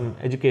engage some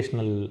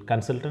educational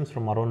consultants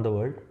from around the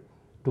world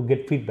to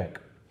get feedback.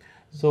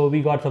 So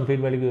we got some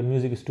feedback, your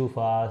music is too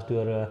fast,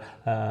 your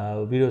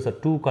videos are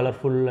too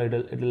colorful,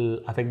 it'll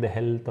affect the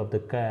health of the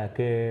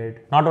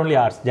kid. Not only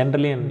ours,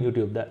 generally on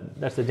YouTube,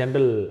 that's the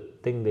general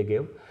thing they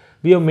gave.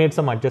 We have made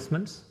some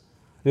adjustments.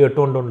 We have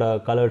toned down the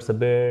colors a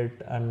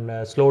bit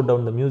and slowed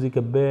down the music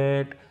a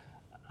bit.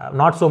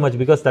 Not so much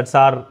because that's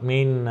our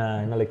main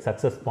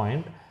success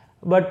point.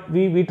 But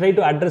we try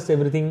to address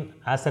everything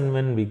as and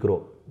when we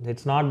grow.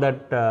 It's not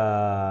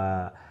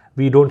that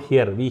we don't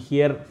hear. We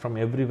hear from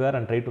everywhere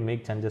and try to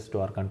make changes to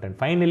our content.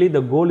 Finally,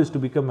 the goal is to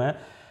become a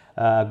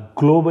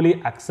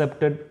globally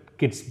accepted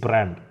kids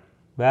brand.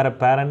 where a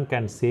parent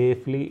can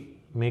safely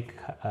make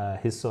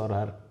his or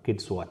her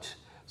kids watch.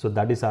 So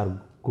that is our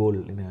goal,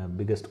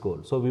 biggest goal.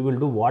 So we will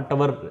do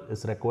whatever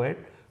is required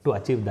to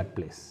achieve that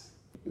place.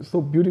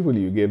 So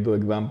beautifully, you gave the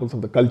examples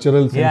of the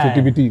cultural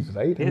sensitivities,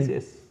 right?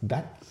 Yes.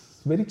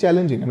 That's very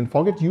challenging. I mean,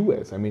 forget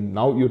US. I mean,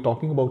 now you're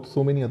talking about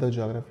so many other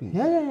geographies.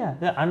 Yeah.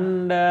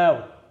 And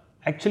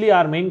actually,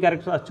 our main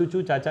characters are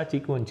ChuChu, Chacha,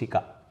 Chiku, and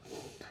Chika.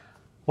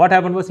 What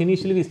happened was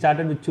initially we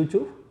started with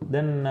ChuChu,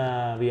 then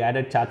we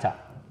added Chacha.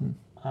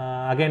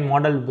 Again,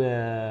 modeled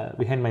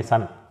behind my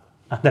son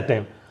at that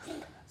time.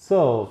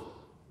 So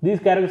these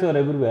characters were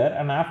everywhere,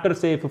 and after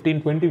say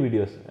 15-20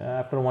 videos,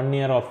 after 1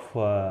 year of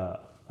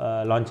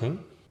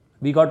launching,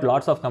 we got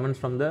lots of comments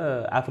from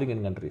the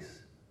African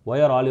countries.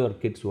 Why are all your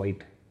kids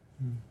white?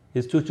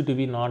 Is ChuChu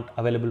TV not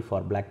available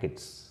for black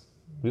kids?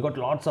 We got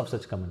lots of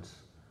such comments.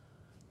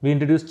 We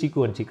introduced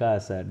Chiku and Chika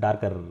as a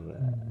darker.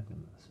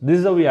 This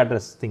is how we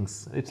address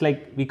things. It's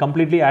like we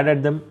completely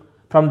added them.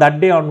 From that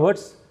day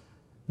onwards,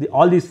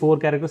 all these 4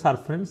 characters are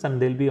friends,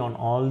 and they'll be on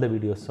all the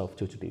videos of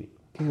ChuChu TV.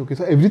 Okay.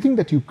 So everything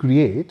that you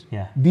create,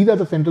 these are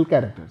the central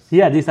characters.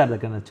 Yeah, these are the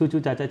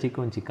ChuChu, Chacha,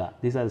 Chiku, and Chika.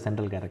 These are the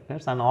central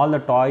characters, and all the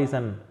toys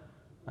and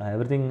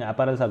everything,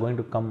 apparels are going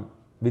to come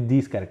with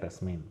these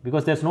characters main.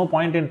 Because there's no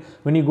point in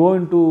when you go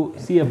into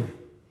see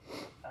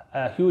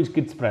a huge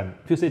kids brand.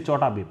 If you say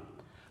Chota Bheem,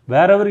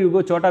 wherever you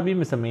go, Chota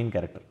Bheem is a main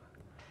character.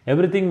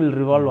 Everything will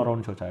revolve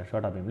around Chota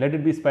Bheem. Let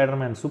it be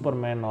Spider-Man,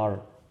 Superman,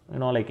 or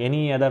like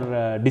any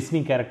other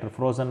Disney character,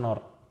 Frozen,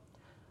 or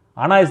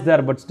Anna is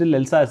there, but still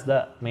Elsa is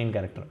the main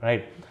character,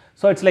 right?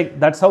 So it's like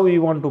that's how we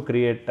want to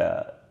create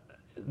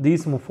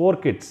these 4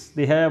 kids.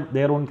 They have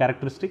their own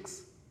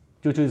characteristics.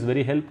 ChuChu is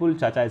very helpful,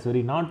 Chacha is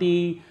very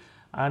naughty,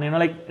 and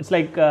it's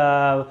like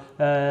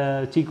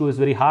Chiku is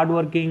very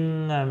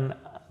hardworking, and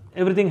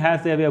everything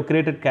has. We have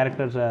created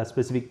characters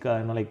specific,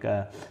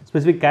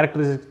 specific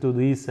characteristics to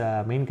these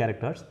main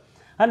characters,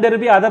 and there will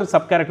be other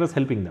sub characters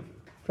helping them.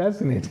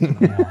 Fascinating.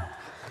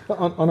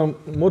 On a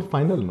more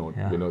final note,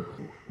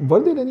 were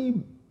there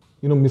any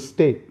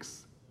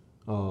mistakes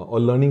or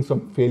learnings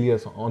from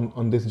failures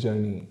on this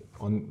journey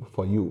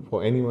for you,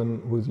 for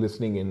anyone who is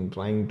listening and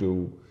trying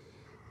to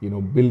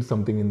build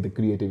something in the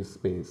creative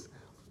space?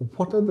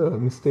 What are the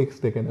mistakes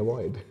they can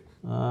avoid?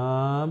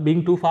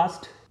 Being too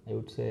fast, I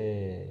would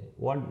say.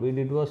 What we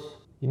did was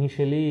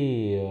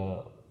initially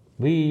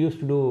we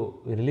used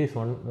to release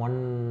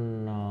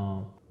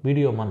one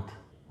video a month,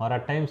 or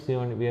at times we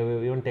have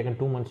even taken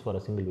 2 months for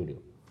a single video.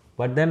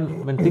 But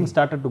then when things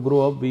started to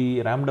grow up,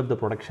 we ramped up the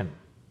production.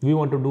 We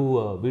want to do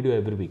a video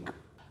every week.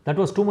 That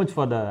was too much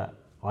for the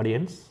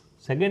audience.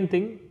 Second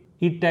thing,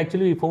 it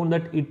actually we found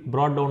that it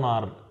brought down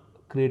our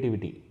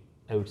creativity,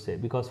 I would say,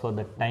 because for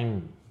the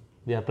time,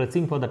 we are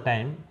pressing for the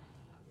time,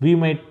 we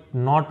might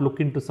not look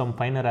into some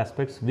finer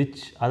aspects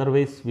which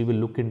otherwise we will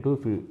look into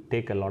if we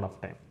take a lot of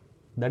time.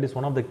 That is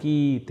one of the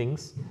key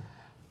things.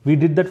 We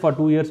did that for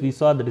 2 years, we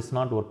saw that it's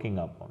not working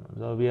up.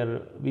 So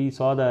we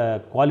saw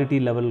the quality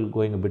level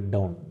going a bit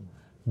down.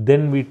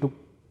 Then we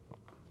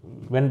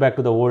went back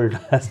to the old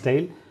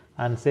style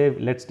and say,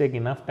 let's take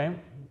enough time.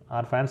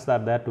 Our fans are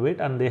there to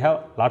wait, and they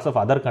have lots of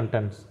other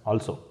contents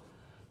also.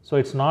 So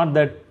it's not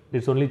that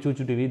it's only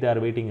ChuChu TV, they are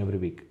waiting every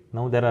week.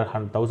 Now there are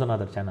 1,000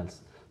 other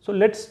channels. So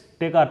let's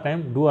take our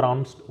time, do our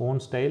own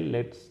style.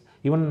 Let's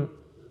even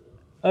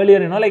earlier,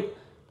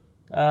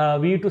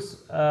 we used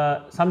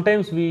to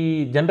sometimes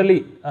we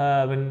generally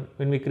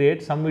when we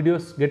create, some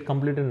videos get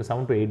completed in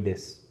 7 to 8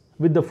 days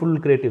with the full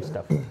creative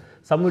stuff.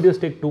 Some videos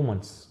take 2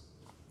 months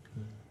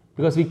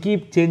because we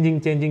keep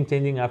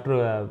changing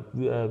after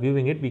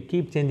viewing it. We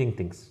keep changing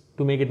things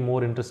to make it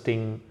more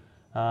interesting.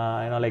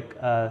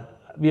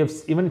 We have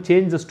even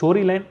changed the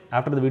storyline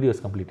after the video is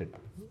completed.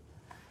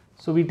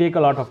 So we take a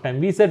lot of time.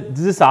 We said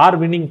this is our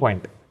winning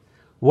point.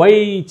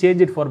 Why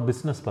change it for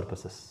business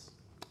purposes?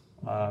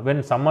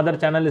 When some other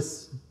channel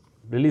is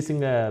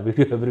releasing a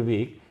video every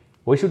week,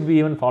 why should we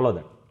even follow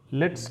that?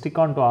 Let's stick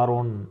on to our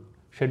own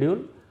schedule.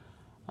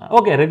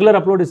 Okay, regular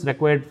upload is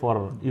required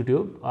for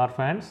YouTube, our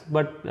fans,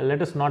 but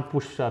let us not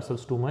push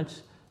ourselves too much,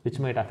 which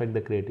might affect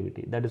the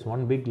creativity. That is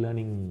one big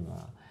learning.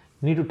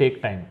 Need to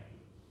take time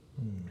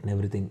and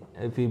everything.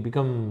 If we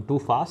become too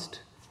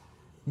fast,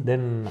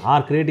 then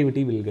our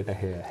creativity will get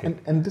ahead.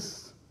 And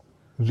this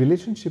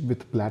relationship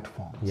with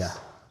platforms,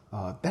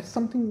 that's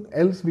something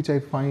else which I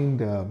find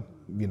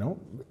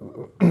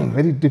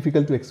very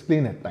difficult to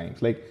explain at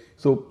times. Like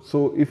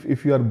so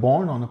if you are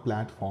born on a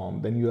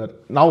platform, then you are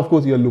now, of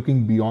course, you are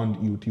looking beyond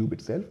YouTube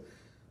itself.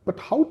 But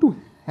how to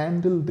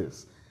handle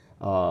this?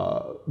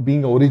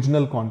 Being an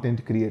original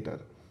content creator,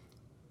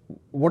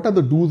 what are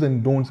the do's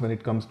and don'ts when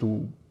it comes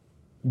to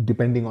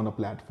depending on a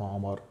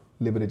platform or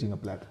leveraging a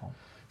platform?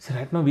 So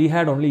right now we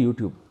had only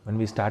YouTube when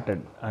we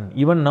started, and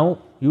even now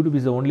YouTube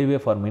is the only way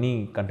for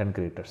many content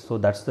creators. So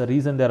that's the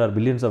reason there are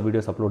billions of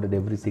videos uploaded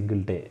every single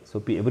day.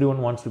 So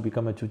everyone wants to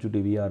become a ChuChu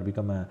TV or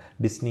become a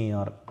Disney,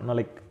 or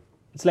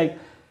it's like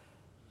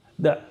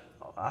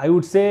I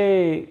would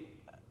say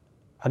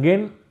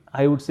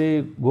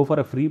go for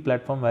a free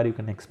platform where you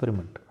can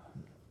experiment.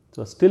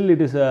 So still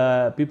it is,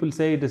 people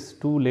say it is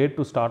too late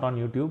to start on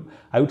YouTube.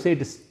 I would say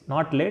it is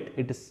not late,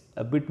 it is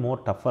a bit more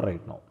tougher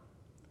right now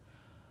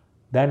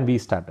than we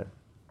started.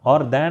 Or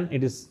than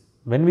it is,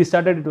 when we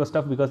started it was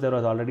tough because there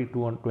was already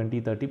 20,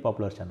 30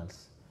 popular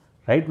channels.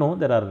 Right now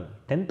there are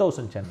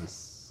 10,000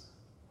 channels.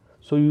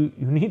 So you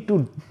need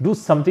to do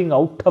something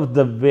out of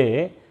the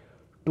way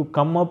to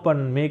come up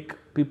and make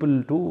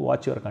people to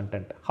watch your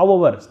content.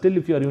 However, still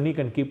if you are unique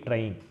and keep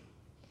trying,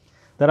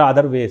 there are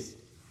other ways.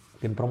 You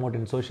can promote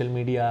in social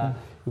media,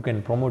 you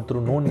can promote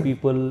through known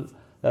people,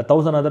 there are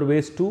 1,000 other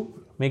ways to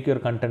make your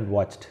content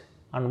watched.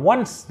 And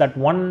once that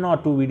 1 or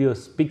 2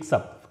 videos picks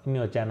up in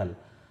your channel,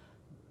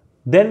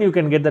 then you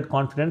can get that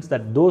confidence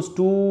that those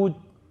 2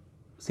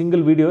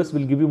 single videos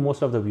will give you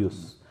most of the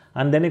views,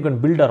 and then you can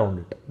build around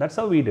it. That's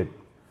how we did.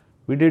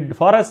 We did,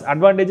 for us,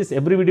 advantages,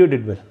 every video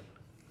did well.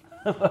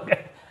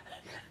 Okay.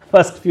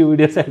 First few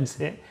videos I would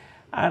say.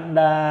 And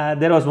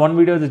there was one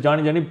video that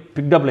Johnny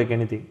picked up like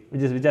anything,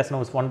 which has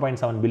now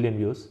 1.7 billion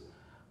views,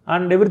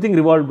 and everything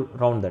revolved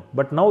around that.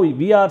 But now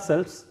we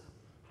ourselves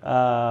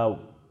are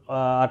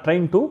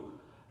trying to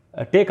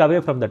take away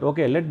from that.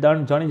 Okay, let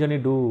Johnny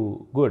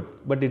do good,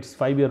 but it's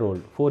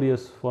 5-year-old,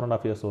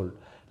 4.5 years old.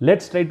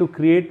 Let's try to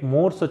create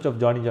more such of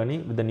Johnny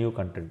with the new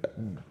content.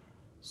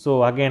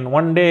 So again,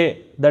 one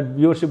day that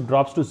viewership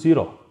drops to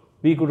 0.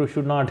 We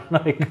should not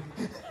like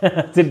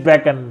sit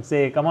back and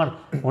say, come on,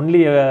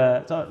 only.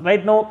 So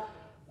right now,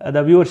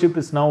 the viewership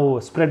is now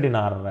spread in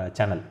our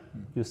channel.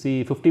 You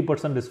see,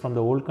 50% is from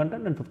the old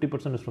content and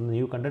 50% is from the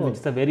new content, which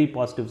is a very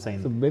positive sign.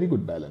 It's a very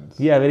good balance.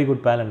 Yeah, very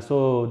good balance.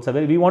 So it's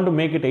we want to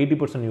make it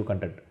 80% new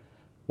content.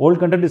 Old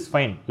content is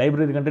fine.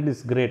 Library content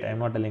is great. I'm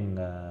not telling.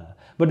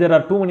 But there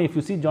are too many. If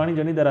you see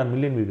Johnny, there are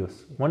million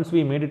videos. Once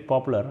we made it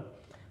popular,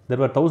 there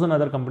were 1,000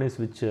 other companies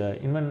which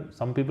even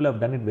some people have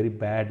done it very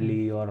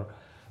badly, or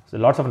so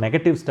lots of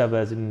negative stuff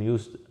has been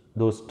used,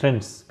 those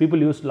trends. People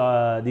use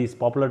these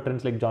popular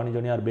trends like Johnny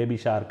or Baby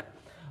Shark,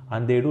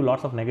 and they do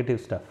lots of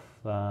negative stuff,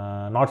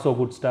 not so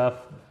good stuff.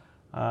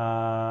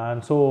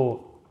 And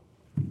so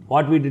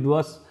what we did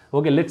was,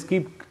 okay, let's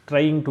keep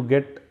trying to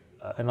get,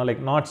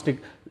 not stick.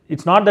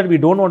 It's not that we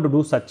don't want to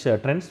do such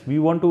trends. We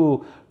want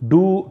to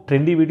do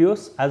trendy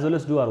videos as well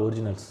as do our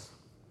originals.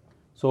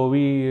 So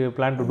we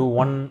plan to do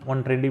one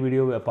trendy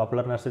video, a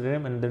popular nursery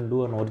rhyme, and then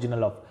do an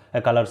original of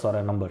a colors or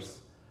a numbers.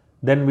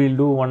 Then we'll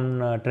do one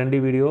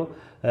trendy video,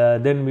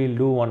 then we'll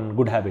do one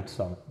good habits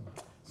song.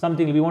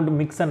 Something we want to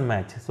mix and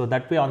match. So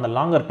that way on the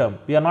longer term,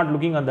 we are not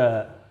looking on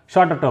the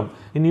shorter term.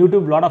 In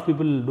YouTube, a lot of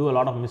people do a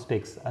lot of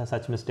mistakes,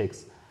 such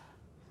mistakes.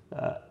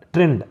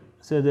 Trend.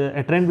 So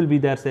a trend will be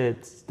there, say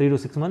 3 to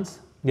 6 months.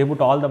 They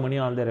put all the money,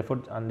 all their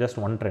effort on just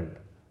one trend.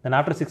 Then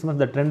after 6 months,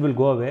 the trend will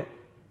go away.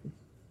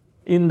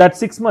 In that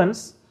 6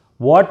 months,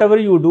 whatever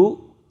you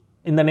do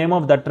in the name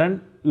of that trend,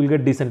 you will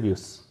get decent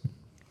views.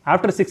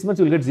 After 6 months,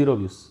 you will get 0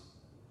 views.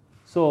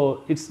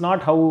 So it's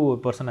not how a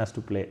person has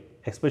to play,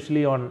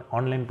 especially on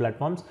online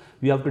platforms.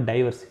 We have to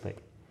diversify,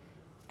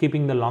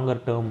 keeping the longer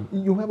term.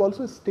 You have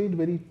also stayed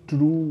very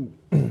true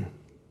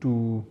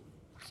to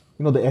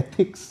the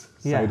ethics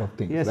side of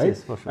things, yes, right?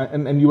 Yes, for sure.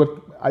 And when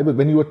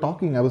you were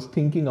talking, I was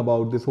thinking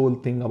about this whole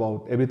thing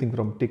about everything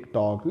from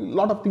TikTok. A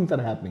lot of things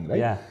are happening, right?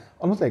 Yeah.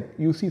 Almost like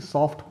you see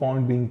soft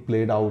porn being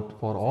played out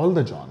for all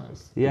the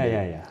genres.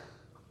 Yeah.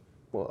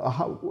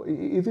 How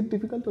is it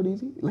difficult or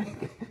easy?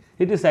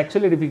 It is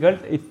actually difficult.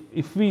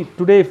 If we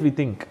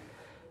think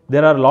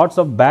there are lots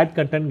of bad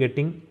content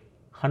getting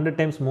 100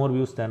 times more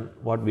views than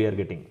what we are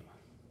getting.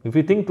 If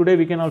we think today,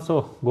 we can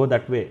also go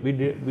that way.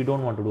 We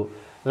don't want to do.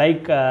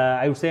 Like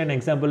I would say an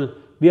example.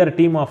 We are a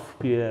team of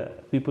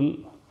people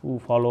who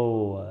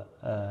follow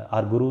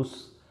our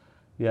gurus.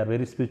 We are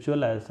very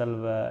spiritual as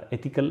well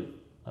ethical.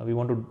 We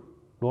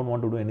don't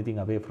want to do anything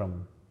away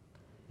from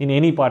in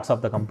any parts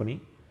of the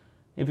company.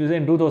 If you say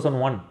in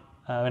 2001,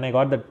 when I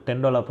got the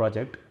 $10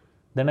 project,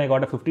 then I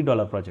got a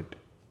 $50 project.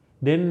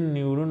 Then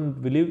you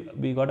wouldn't believe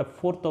we got a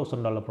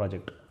 $4,000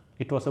 project.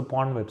 It was a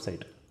porn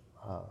website.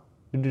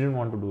 We didn't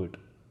want to do it.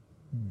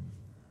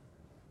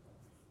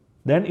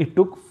 Then it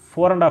took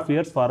 4.5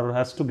 years for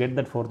us to get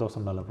that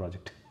 $4,000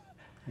 project,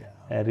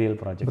 a real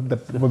project.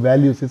 But the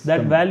value system.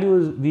 That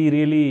value, we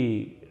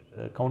really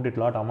count it a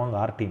lot among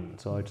our team.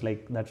 So it's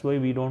like, that's why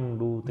we don't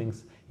do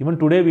things. Even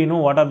today, we know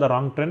what are the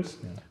wrong trends.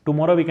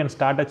 Tomorrow, we can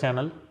start a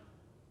channel,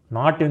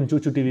 not in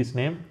ChuChu TV's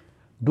name,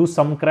 do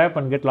some crap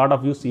and get a lot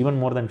of views even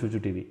more than ChuChu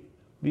TV.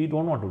 We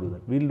don't want to do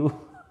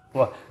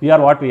that. We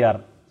are what we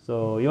are.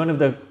 So even if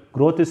the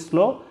growth is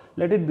slow,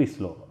 let it be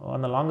slow.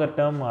 On the longer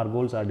term, our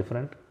goals are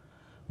different.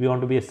 We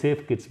want to be a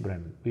safe kids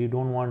brand. We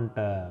don't want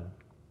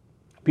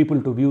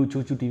people to view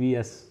ChuChu TV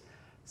as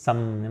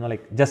some,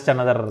 like just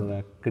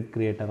another kid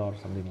creator or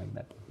something like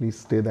that. Please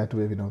stay that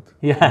way, Vinoth.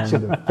 Yeah,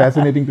 sure.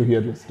 Fascinating to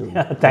hear your story.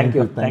 Thank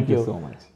you. Thank you so much.